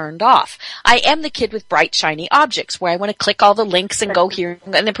gets turned off. I am the kid with bright, shiny objects where I want to click all the links and go here,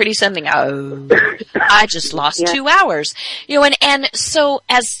 and then pretty soon I just lost 2 hours. And so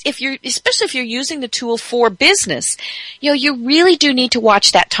especially if you're using the tool for business, you really do need to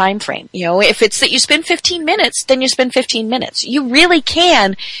watch that time frame. If it's that you spend 15 minutes, then you spend 15 minutes. You really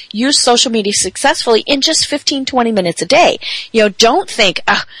can use social media successfully in just 15, 20 minutes a day. Don't think,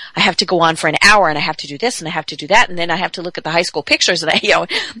 I have to go on for an hour and I have to do this and I have to do that and then I have to look at the high school pictures and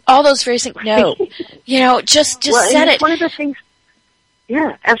all those various things. No, just set it. One of the things,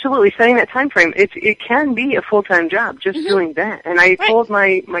 absolutely, setting that time frame. It can be a full-time job just doing that. And I told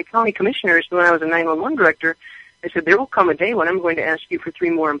my county commissioners when I was a 911 director, I said, there will come a day when I'm going to ask you for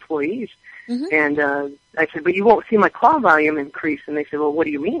 3 more employees. And I said, but you won't see my call volume increase. And they said, well, what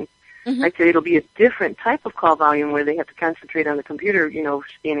do you mean? I said, it'll be a different type of call volume where they have to concentrate on the computer,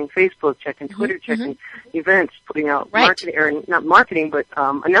 scanning Facebook, checking Twitter, checking events, putting out marketing, or not marketing, but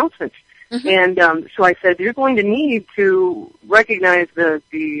announcements. And so I said, you're going to need to recognize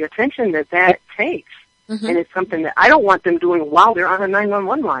the attention that takes. And it's something that I don't want them doing while they're on a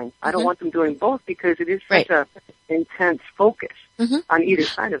 911 line. I don't want them doing both because it is such a intense focus on either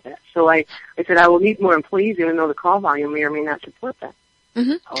side of that. So I said, I will need more employees even though the call volume may or may not support that.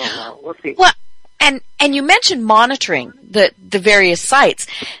 We'll see. Well, and you mentioned monitoring the various sites.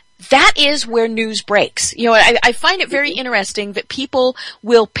 That is where news breaks. I find it very interesting that people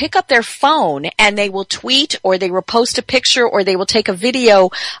will pick up their phone and they will tweet or they will post a picture or they will take a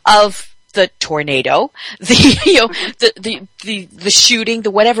video of the tornado, the shooting,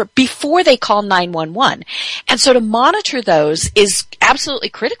 the whatever, before they call 911. And so to monitor those is absolutely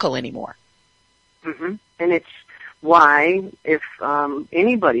critical anymore. And it's why, if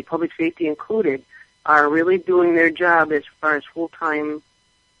anybody, public safety included, are really doing their job as far as full-time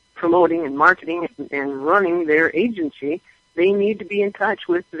promoting and marketing and running their agency, they need to be in touch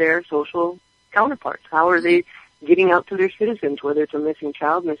with their social counterparts. How are they getting out to their citizens, whether it's a missing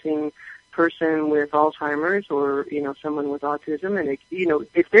child, missing person with Alzheimer's, or someone with autism? And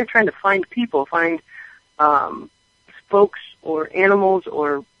if they're trying to find people, folks or animals,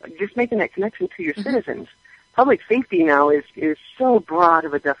 or just making that connection to your citizens. Public safety now is so broad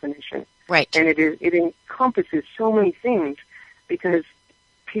of a definition. Right. And it encompasses so many things because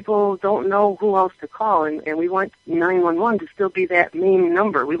people don't know who else to call, and we want 911 to still be that main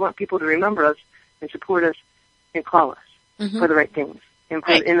number. We want people to remember us and support us and call us for the right things and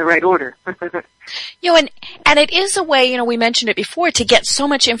put it in the right order. And it is a way, we mentioned it before, to get so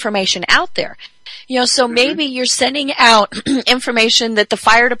much information out there. So maybe you're sending out information that the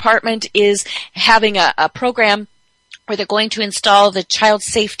fire department is having a program where they're going to install the child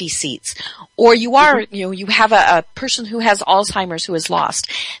safety seats, or you are, you have a person who has Alzheimer's who is lost.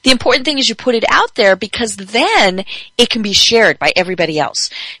 The important thing is you put it out there because then it can be shared by everybody else.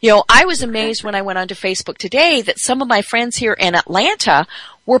 I was amazed when I went onto Facebook today that some of my friends here in Atlanta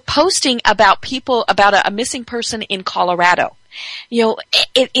were posting about a missing person in Colorado.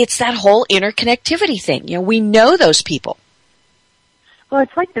 It's that whole interconnectivity thing. We know those people. Well,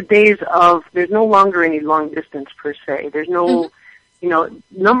 it's like the days of there's no longer any long distance per se. There's no,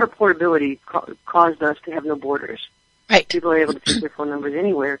 number portability caused us to have no borders. Right. People are able to take their phone numbers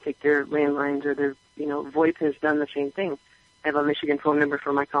anywhere, take their landlines or their, VoIP has done the same thing. I have a Michigan phone number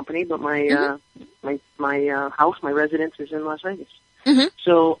for my company, but my my house, my residence is in Las Vegas. Mm-hmm.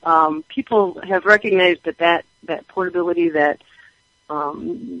 So people have recognized that portability, that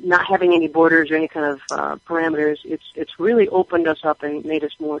not having any borders or any kind of parameters, it's really opened us up and made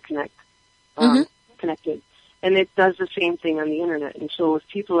us more connected. And it does the same thing on the internet. And so if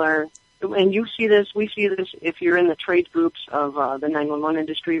people are, and you see this, we see this, if you're in the trade groups of the 911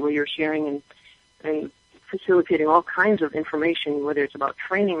 industry where you're sharing and facilitating all kinds of information, whether it's about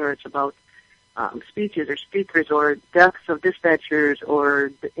training or it's about speeches or speakers or deaths of dispatchers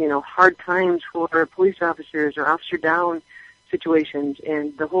or, hard times for police officers or officer down situations.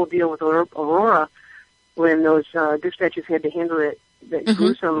 And the whole deal with Aurora, when those dispatchers had to handle that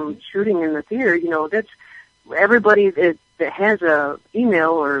gruesome shooting in the theater, that's everybody that has a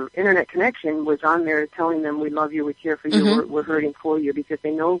email or internet connection was on there telling them, we love you, we care for you, we're hurting for you, because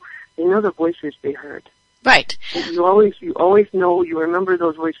they know the voices they heard. Right. You always know, you remember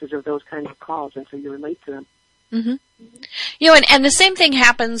those voices of those kinds of calls, and so you relate to them. Mm-hmm. And the same thing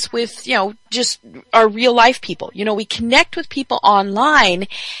happens with, just our real life people. We connect with people online,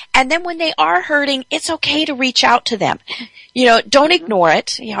 and then when they are hurting, it's okay to reach out to them. Don't ignore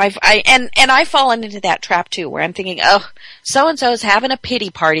it. I've fallen into that trap too, where I'm thinking, oh, so-and-so is having a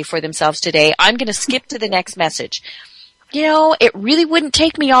pity party for themselves today. I'm going to skip to the next message. It really wouldn't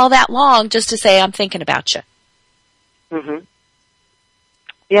take me all that long just to say I'm thinking about you. Mm-hmm.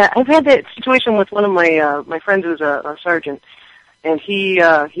 Yeah, I've had that situation with one of my friends who's a sergeant, and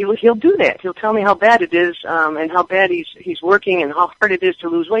he'll do that. He'll tell me how bad it is, and how bad he's working, and how hard it is to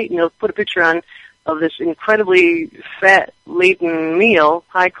lose weight, and he'll put a picture on of this incredibly fat-laden meal,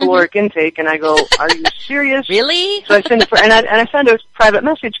 high caloric intake, and I go, "Are you serious?" Really? So I send I send a private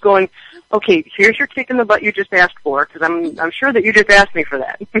message going, "Okay, here's your kick in the butt you just asked for, because I'm sure that you just asked me for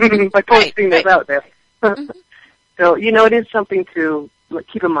that by posting this out there." So it is something to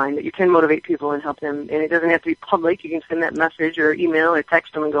keep in mind, that you can motivate people and help them, and it doesn't have to be public. You can send that message or email or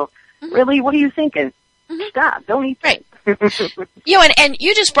text them and go, "Really? What are you thinking? Stop! Don't eat that." Right. And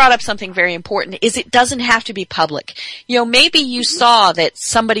you just brought up something very important, is it doesn't have to be public. Maybe you saw that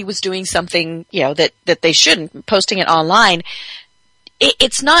somebody was doing something, that they shouldn't, posting it online.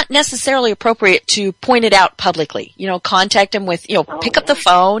 It's not necessarily appropriate to point it out publicly. Contact them with, pick up the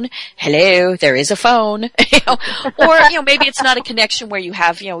phone. Hello, there is a phone. Or, maybe it's not a connection where you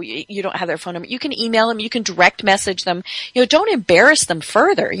have, you don't have their phone number. You can email them. You can direct message them. Don't embarrass them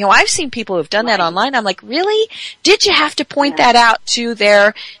further. I've seen people who've done that online. I'm like, really? Did you have to point that out to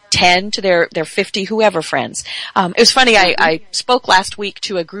their 10, to their 50, whoever friends? It was funny. I spoke last week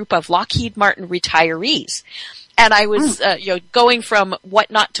to a group of Lockheed Martin retirees. And I was, going from What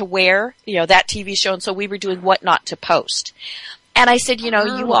Not to Wear, that TV show, and so we were doing What Not to Post. And I said,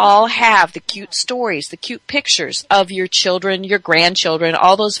 you all have the cute stories, the cute pictures of your children, your grandchildren,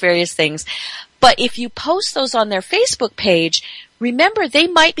 all those various things. But if you post those on their Facebook page, remember they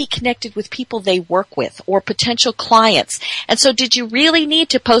might be connected with people they work with or potential clients. And so did you really need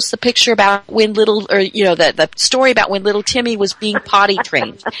to post the picture about when the story about when little Timmy was being potty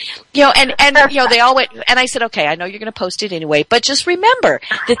trained? They all went, and I said, okay, I know you're going to post it anyway, but just remember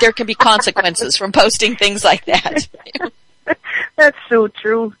that there can be consequences from posting things like that. That's so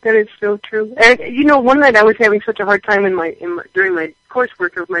true. That is so true. And one night I was having such a hard time during my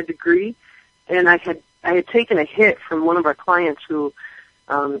coursework of my degree, and I had taken a hit from one of our clients who,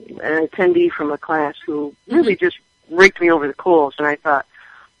 an attendee from a class who really just raked me over the coals. And I thought,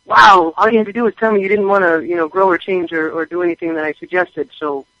 wow, all you had to do was tell me you didn't want to, grow or change or do anything that I suggested.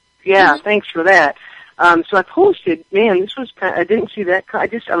 So, yeah, thanks for that. So I posted, man, this was I didn't see that.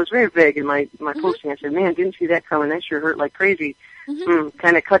 I was very vague in my posting. I said, man, didn't see that coming. That sure hurt like crazy.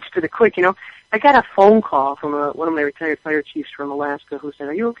 Kind of cuts to the quick, I got a phone call from one of my retired fire chiefs from Alaska who said,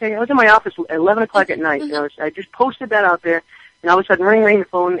 "Are you okay?" I was in my office at 11 o'clock at night, and I just posted that out there, and all of a sudden, ring the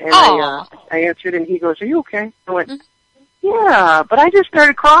phone, and I answered, and he goes, "Are you okay?" I went, "Yeah," but I just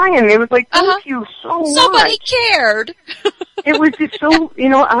started crying. It was like, thank you so much. Somebody cared. It was just so,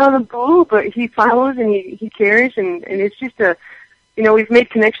 out of the blue, but he follows and he cares, and it's just we've made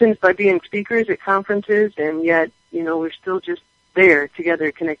connections by being speakers at conferences, and yet, we're still just there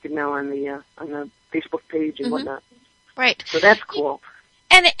together, connected now on the Facebook page and whatnot. Right. So that's cool.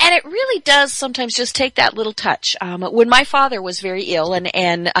 And it really does sometimes just take that little touch. When my father was very ill and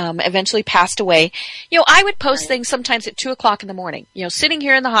eventually passed away, I would post things sometimes at 2:00 in the morning, sitting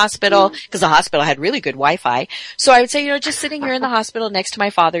here in the hospital, because the hospital had really good Wi-Fi. So I would say, just sitting here in the hospital next to my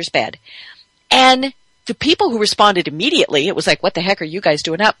father's bed. And the people who responded immediately, it was like, what the heck are you guys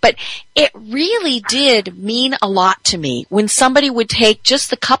doing up? But it really did mean a lot to me when somebody would take just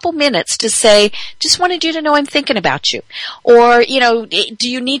the couple minutes to say, just wanted you to know I'm thinking about you. Or, do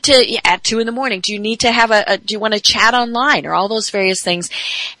you need to, at 2 a.m, do you need to have do you want to chat online, or all those various things?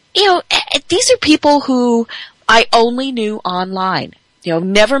 These are people who I only knew online.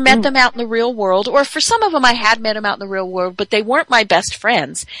 Never met them out in the real world, or for some of them I had met them out in the real world, but they weren't my best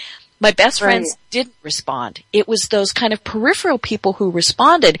friends. My best friends didn't respond. It was those kind of peripheral people who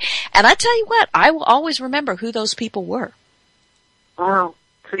responded. And I tell you what, I will always remember who those people were. Wow.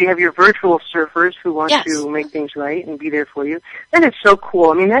 So you have your virtual surfers who want to make things right and be there for you. That is so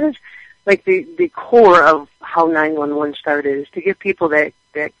cool. I mean, that is like the core of how 911 started, is to give people that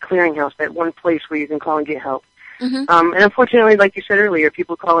clearinghouse, that one place where you can call and get help. And unfortunately, like you said earlier,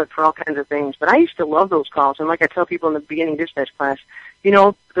 people call it for all kinds of things. But I used to love those calls. And like I tell people in the beginning dispatch class,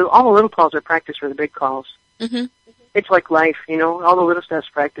 all the little calls are practice for the big calls. It's like life, all the little stuff's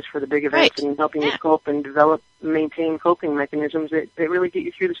practice for the big events, and helping you cope and develop, maintain coping mechanisms that really get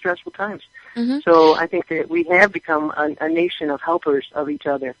you through the stressful times. So I think that we have become a nation of helpers of each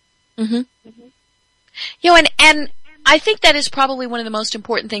other. And I think that is probably one of the most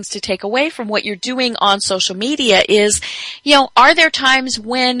important things to take away from what you're doing on social media is, are there times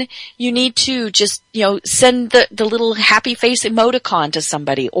when you need to just, send the little happy face emoticon to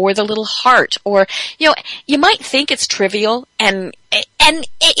somebody, or the little heart, or, you might think it's trivial, and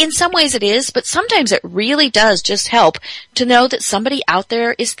in some ways it is, but sometimes it really does just help to know that somebody out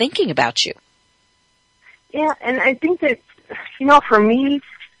there is thinking about you. Yeah, and I think that, for me,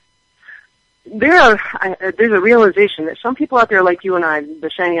 there's a realization that some people out there like you and I, the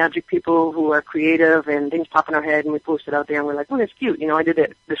shiny object people who are creative and things pop in our head and we post it out there and we're like, oh, that's cute. I did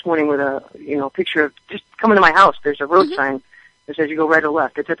it this morning with a, picture of just coming to my house. There's a road sign that says you go right or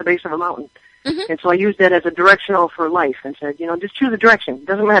left. It's at the base of a mountain. And so I used that as a directional for life and said, just choose a direction. It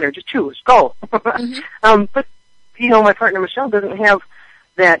doesn't matter. Just choose. Go. But, my partner Michelle doesn't have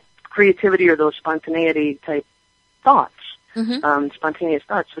that creativity or those spontaneity type thoughts. Spontaneous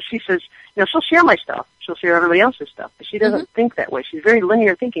thoughts. So she says, she'll share my stuff. She'll share everybody else's stuff. But she doesn't think that way. She's very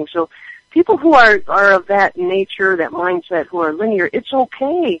linear thinking. So people who are of that nature, that mindset, who are linear, it's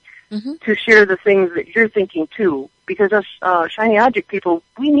okay to share the things that you're thinking too. Because us shiny object people,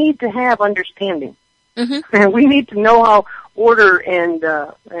 we need to have understanding. And we need to know how order and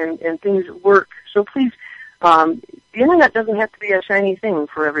things work. So please, the internet doesn't have to be a shiny thing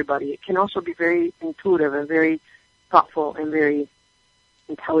for everybody. It can also be very intuitive and very thoughtful and very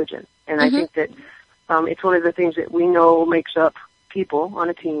intelligent. And I think that it's one of the things that we know makes up people on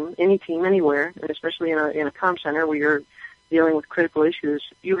a team, any team, anywhere, and especially in a comm center where you're dealing with critical issues.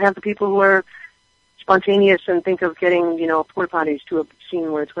 You have the people who are spontaneous and think of getting, porta potties to a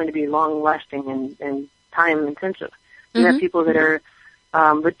scene where it's going to be long-lasting and time-intensive. You have people that are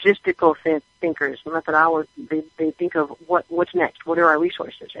logistical thinkers, they think of what's next, what are our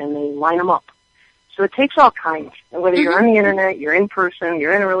resources, and they line them up. So it takes all kinds. And whether you're on the internet, you're in person,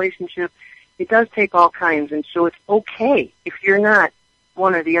 you're in a relationship, it does take all kinds. And so it's okay if you're not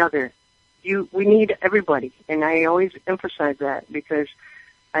one or the other. We need everybody. And I always emphasize that because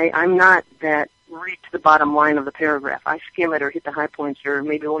I'm not that read to the bottom line of the paragraph. I skim it or hit the high points or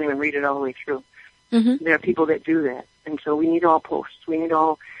maybe won't even read it all the way through. There are people that do that. And so we need all posts. We need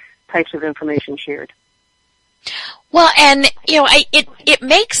all types of information shared. Well, and, it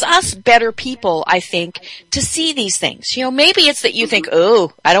makes us better people, I think, to see these things. Maybe it's that you think,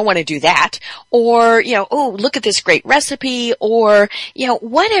 oh, I don't want to do that. Or, oh, look at this great recipe. Or,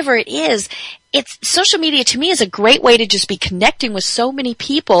 whatever it is. Social media to me is a great way to just be connecting with so many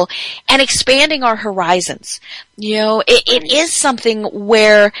people and expanding our horizons. It is something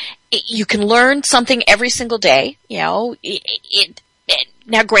where you can learn something every single day.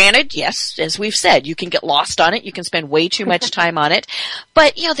 Now, granted, yes, as we've said, you can get lost on it. You can spend way too much time on it.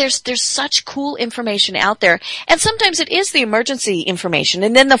 But, there's such cool information out there. And sometimes it is the emergency information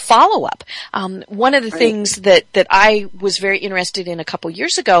and then the follow-up. One of the things that I was very interested in a couple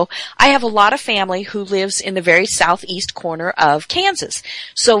years ago, I have a lot of family who lives in the very southeast corner of Kansas.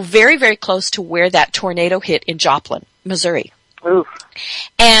 So very, very close to where that tornado hit in Joplin, Missouri. Oof.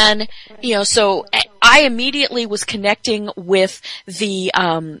 And, so I immediately was connecting with the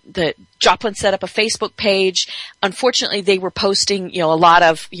Joplin set up a Facebook page. Unfortunately, they were posting, a lot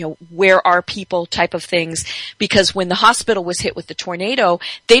of, where are people type of things, because when the hospital was hit with the tornado,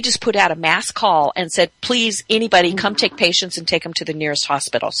 they just put out a mass call and said, please, anybody come take patients and take them to the nearest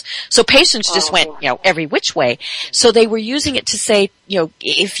hospitals. So patients just went, every which way. So they were using it to say,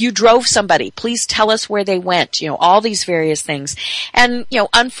 if you drove somebody, please tell us where they went, all these various things. And,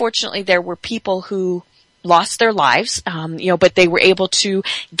 unfortunately, there were people who lost their lives, but they were able to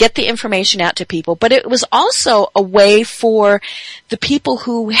get the information out to people. But it was also a way for the people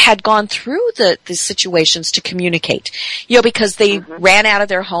who had gone through the situations to communicate, because they ran out of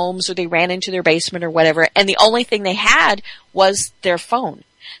their homes or they ran into their basement or whatever, and the only thing they had was their phone.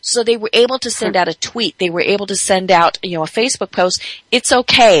 So they were able to send out a tweet. They were able to send out, a Facebook post. It's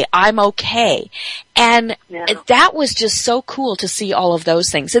okay. I'm okay. And that was just so cool to see all of those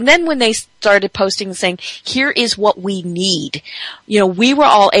things. And then when they started posting and saying, here is what we need, we were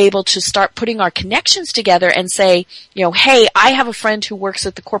all able to start putting our connections together and say, hey, I have a friend who works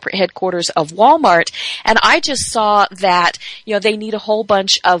at the corporate headquarters of Walmart, and I just saw that, they need a whole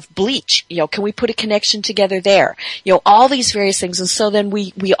bunch of bleach. Can we put a connection together there? All these various things. And so then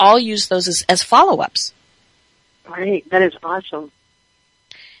we all use those as follow-ups. Right. That is awesome.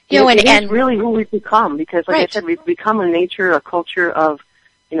 And it's really who we've become, because, like I said, we've become a culture of,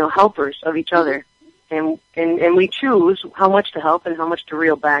 helpers of each other, and we choose how much to help and how much to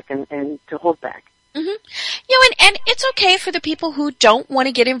reel back and to hold back. And it's okay for the people who don't want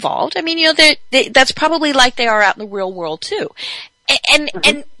to get involved. I mean, that's probably like they are out in the real world too.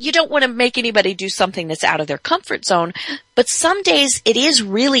 And you don't want to make anybody do something that's out of their comfort zone, but some days it is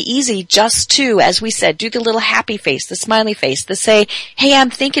really easy just to, as we said, do the little happy face, the smiley face, the say, hey, I'm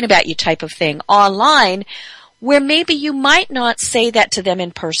thinking about you type of thing online, where maybe you might not say that to them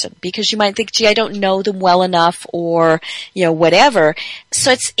in person because you might think, gee, I don't know them well enough, or, whatever.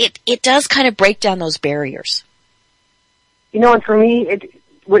 So it does kind of break down those barriers. And for me,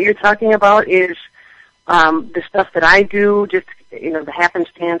 what you're talking about is the stuff that I do, just the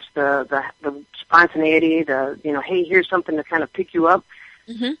happenstance, the spontaneity, hey, here's something to kind of pick you up.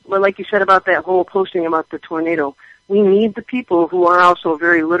 Well, like you said about that whole posting about the tornado, we need the people who are also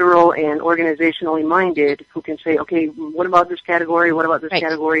very literal and organizationally minded, who can say, okay, what about this category? What about this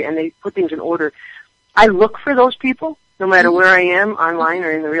category? And they put things in order. I look for those people, no matter where I am, online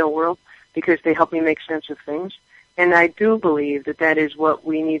or in the real world, because they help me make sense of things. And I do believe that is what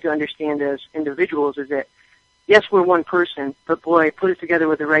we need to understand as individuals, is that, yes, we're one person, but boy, put it together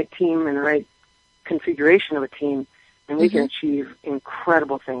with the right team and the right configuration of a team, and we can achieve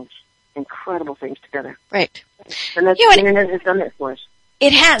incredible things together. Right. And that's, the internet has done that for us.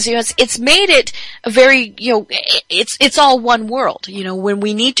 It has, it's made it a very, it's all one world. When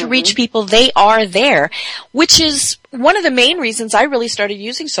we need to reach people, they are there, which is one of the main reasons I really started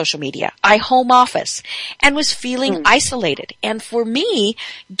using social media. I home office and was feeling isolated. And for me,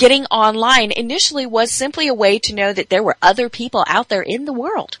 getting online initially was simply a way to know that there were other people out there in the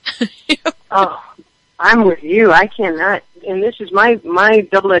world. Oh, I'm with you. I cannot, and this is my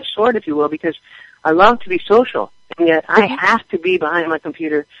double-edged sword, if you will, because I love to be social. And yet I have to be behind my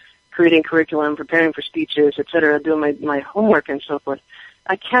computer creating curriculum, preparing for speeches, et cetera, doing my homework and so forth.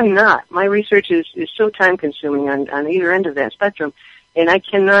 I cannot. My research is so time-consuming on either end of that spectrum, and I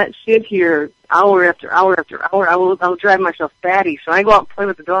cannot sit here hour after hour after hour. I'll drive myself batty. So I go out and play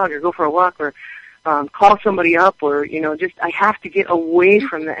with the dog or go for a walk or call somebody up or, I have to get away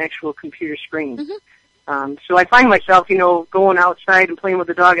from the actual computer screen. So I find myself, going outside and playing with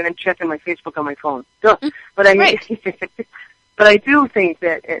the dog and then checking my Facebook on my phone. But but I do think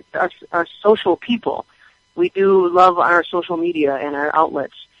that us social people, we do love our social media and our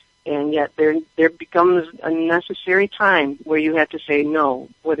outlets, and yet there becomes a necessary time where you have to say no,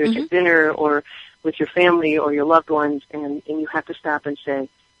 whether it's at dinner or with your family or your loved ones, and you have to stop and say,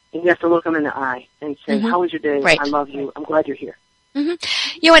 and you have to look them in the eye and say, how was your day? Right. I love you. I'm glad you're here.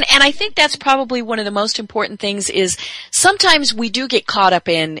 And I think that's probably one of the most important things is sometimes we do get caught up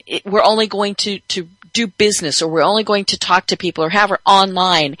in we're only going to do business or we're only going to talk to people or have her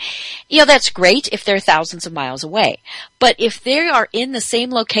online. That's great if they're thousands of miles away. But if they are in the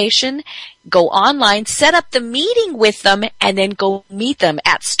same location, go online, set up the meeting with them, and then go meet them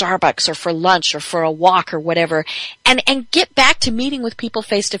at Starbucks or for lunch or for a walk or whatever, and get back to meeting with people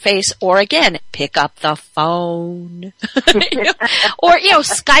face to face, or again, pick up the phone. Or,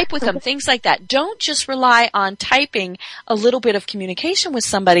 Skype with them, things like that. Don't just rely on typing a little bit of communication with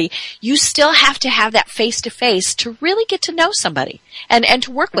somebody. You still have to have that face to face to really get to know somebody and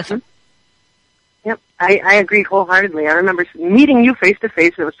to work with them. Yep, I agree wholeheartedly. I remember meeting you face to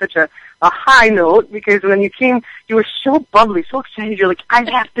face. It was such a high note because when you came, you were so bubbly, so excited. You're like, I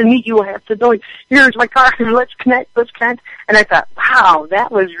have to meet you. I have to know you. Here's my car. Let's connect. And I thought, wow,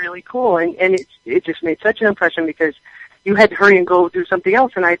 that was really cool. And it just made such an impression because you had to hurry and go do something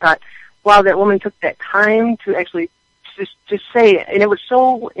else. And I thought, wow, that woman took that time to actually just say it. And it was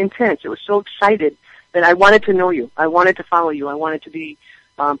so intense. It was so excited that I wanted to know you. I wanted to follow you. I wanted to be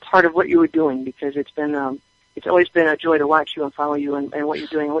part of what you were doing because it's always been a joy to watch you and follow you and what you're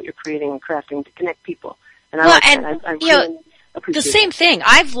doing and what you're creating and crafting to connect people. And I really the same thing.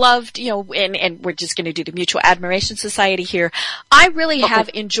 I've loved, and we're just going to do the Mutual Admiration Society here. I really have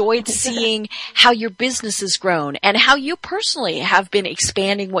enjoyed seeing how your business has grown and how you personally have been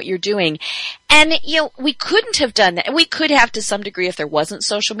expanding what you're doing. And, we couldn't have done that. We could have to some degree if there wasn't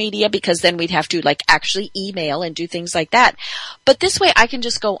social media, because then we'd have to actually email and do things like that. But this way I can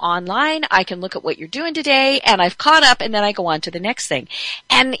just go online. I can look at what you're doing today, and I've caught up, and then I go on to the next thing.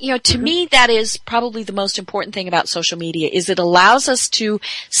 And, to me, that is probably the most important thing about social media, is it allows us to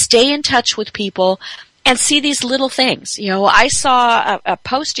stay in touch with people and see these little things. I saw a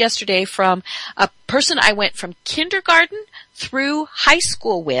post yesterday from a person I went from kindergarten through high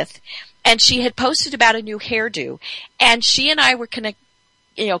school with, and she had posted about a new hairdo, and she and I were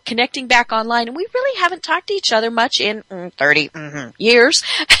connecting back online, and we really haven't talked to each other much in 30 years,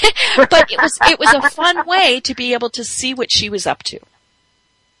 but it was a fun way to be able to see what she was up to.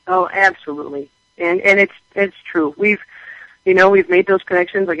 Oh, absolutely. And it's true. We've made those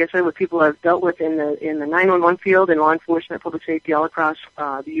connections, like I said, with people I've dealt with in the 911 field and law enforcement, public safety all across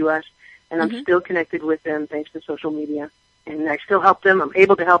the U.S., and I'm still connected with them thanks to social media. And I still help them. I'm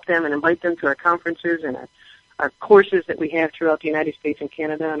able to help them and invite them to our conferences and our courses that we have throughout the United States and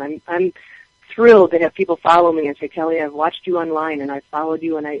Canada. And I'm thrilled to have people follow me and say, Kelly, I've watched you online and I've followed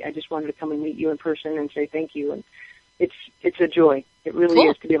you, and I just wanted to come and meet you in person and say thank you. And it's a joy. It really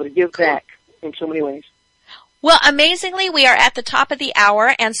is to be able to give back in so many ways. Well, amazingly, we are at the top of the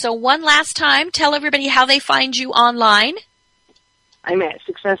hour, and so one last time, tell everybody how they find you online. I'm at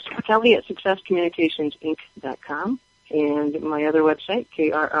Kelly at successcommunicationsinc.com, and my other website,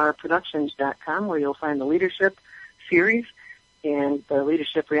 krrproductions.com, where you'll find the leadership series and the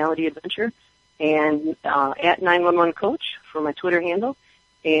leadership reality adventure, and at 911 Coach for my Twitter handle,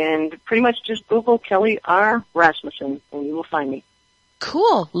 and pretty much just Google Kelly R. Rasmussen, and you will find me.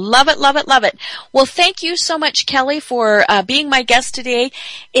 Cool. Love it, love it, love it. Well, thank you so much, Kelly, for being my guest today.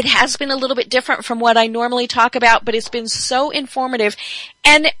 It has been a little bit different from what I normally talk about, but it's been so informative.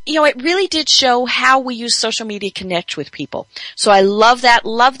 And, it really did show how we use social media to connect with people. So I love that.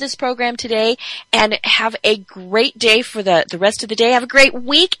 Love this program today. And have a great day for the rest of the day. Have a great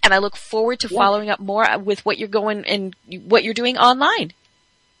week. And I look forward to following up more with what you're going and what you're doing online.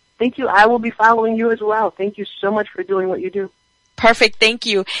 Thank you. I will be following you as well. Thank you so much for doing what you do. Perfect. Thank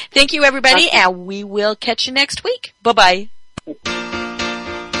you. Thank you, everybody, and we will catch you next week. Bye-bye.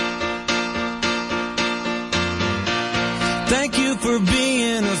 Thank you for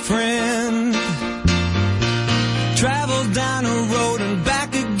being a friend. Travel down a road and back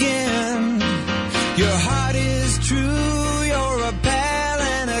again. Your heart is true. You're a pal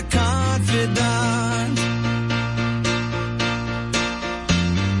and a confidant.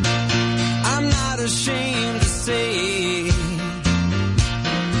 I'm not ashamed to say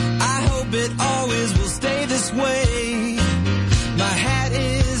it always will stay this way. My hat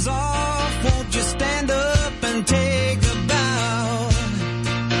is off. Won't you stand up and take a bow?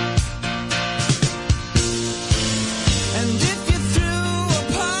 And if you threw a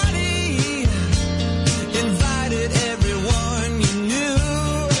party, invited everyone you knew,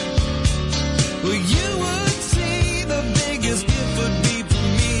 well, you would see the biggest gift would be for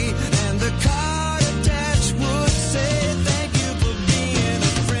me, and the card attached would say thank you for being a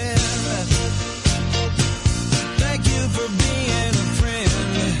friend. Thank you for being a friend.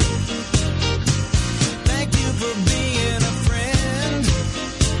 Thank you for being a friend.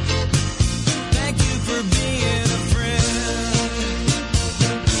 Thank you for being a friend.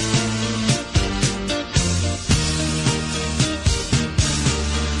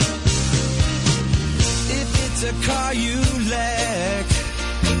 If it's a car you lack,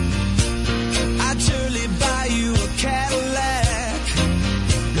 I'd surely buy you a Cadillac.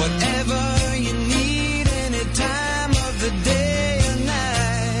 Whatever you need, any time of the day or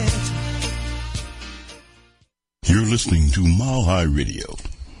night. You're listening to Mile High Radio.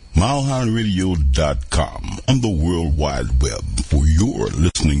 MileHighRadio.com on the World Wide Web for your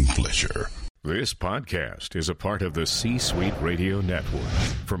listening pleasure. This podcast is a part of the C-Suite Radio Network.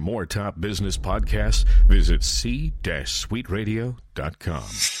 For more top business podcasts, visit c-suiteradio.com.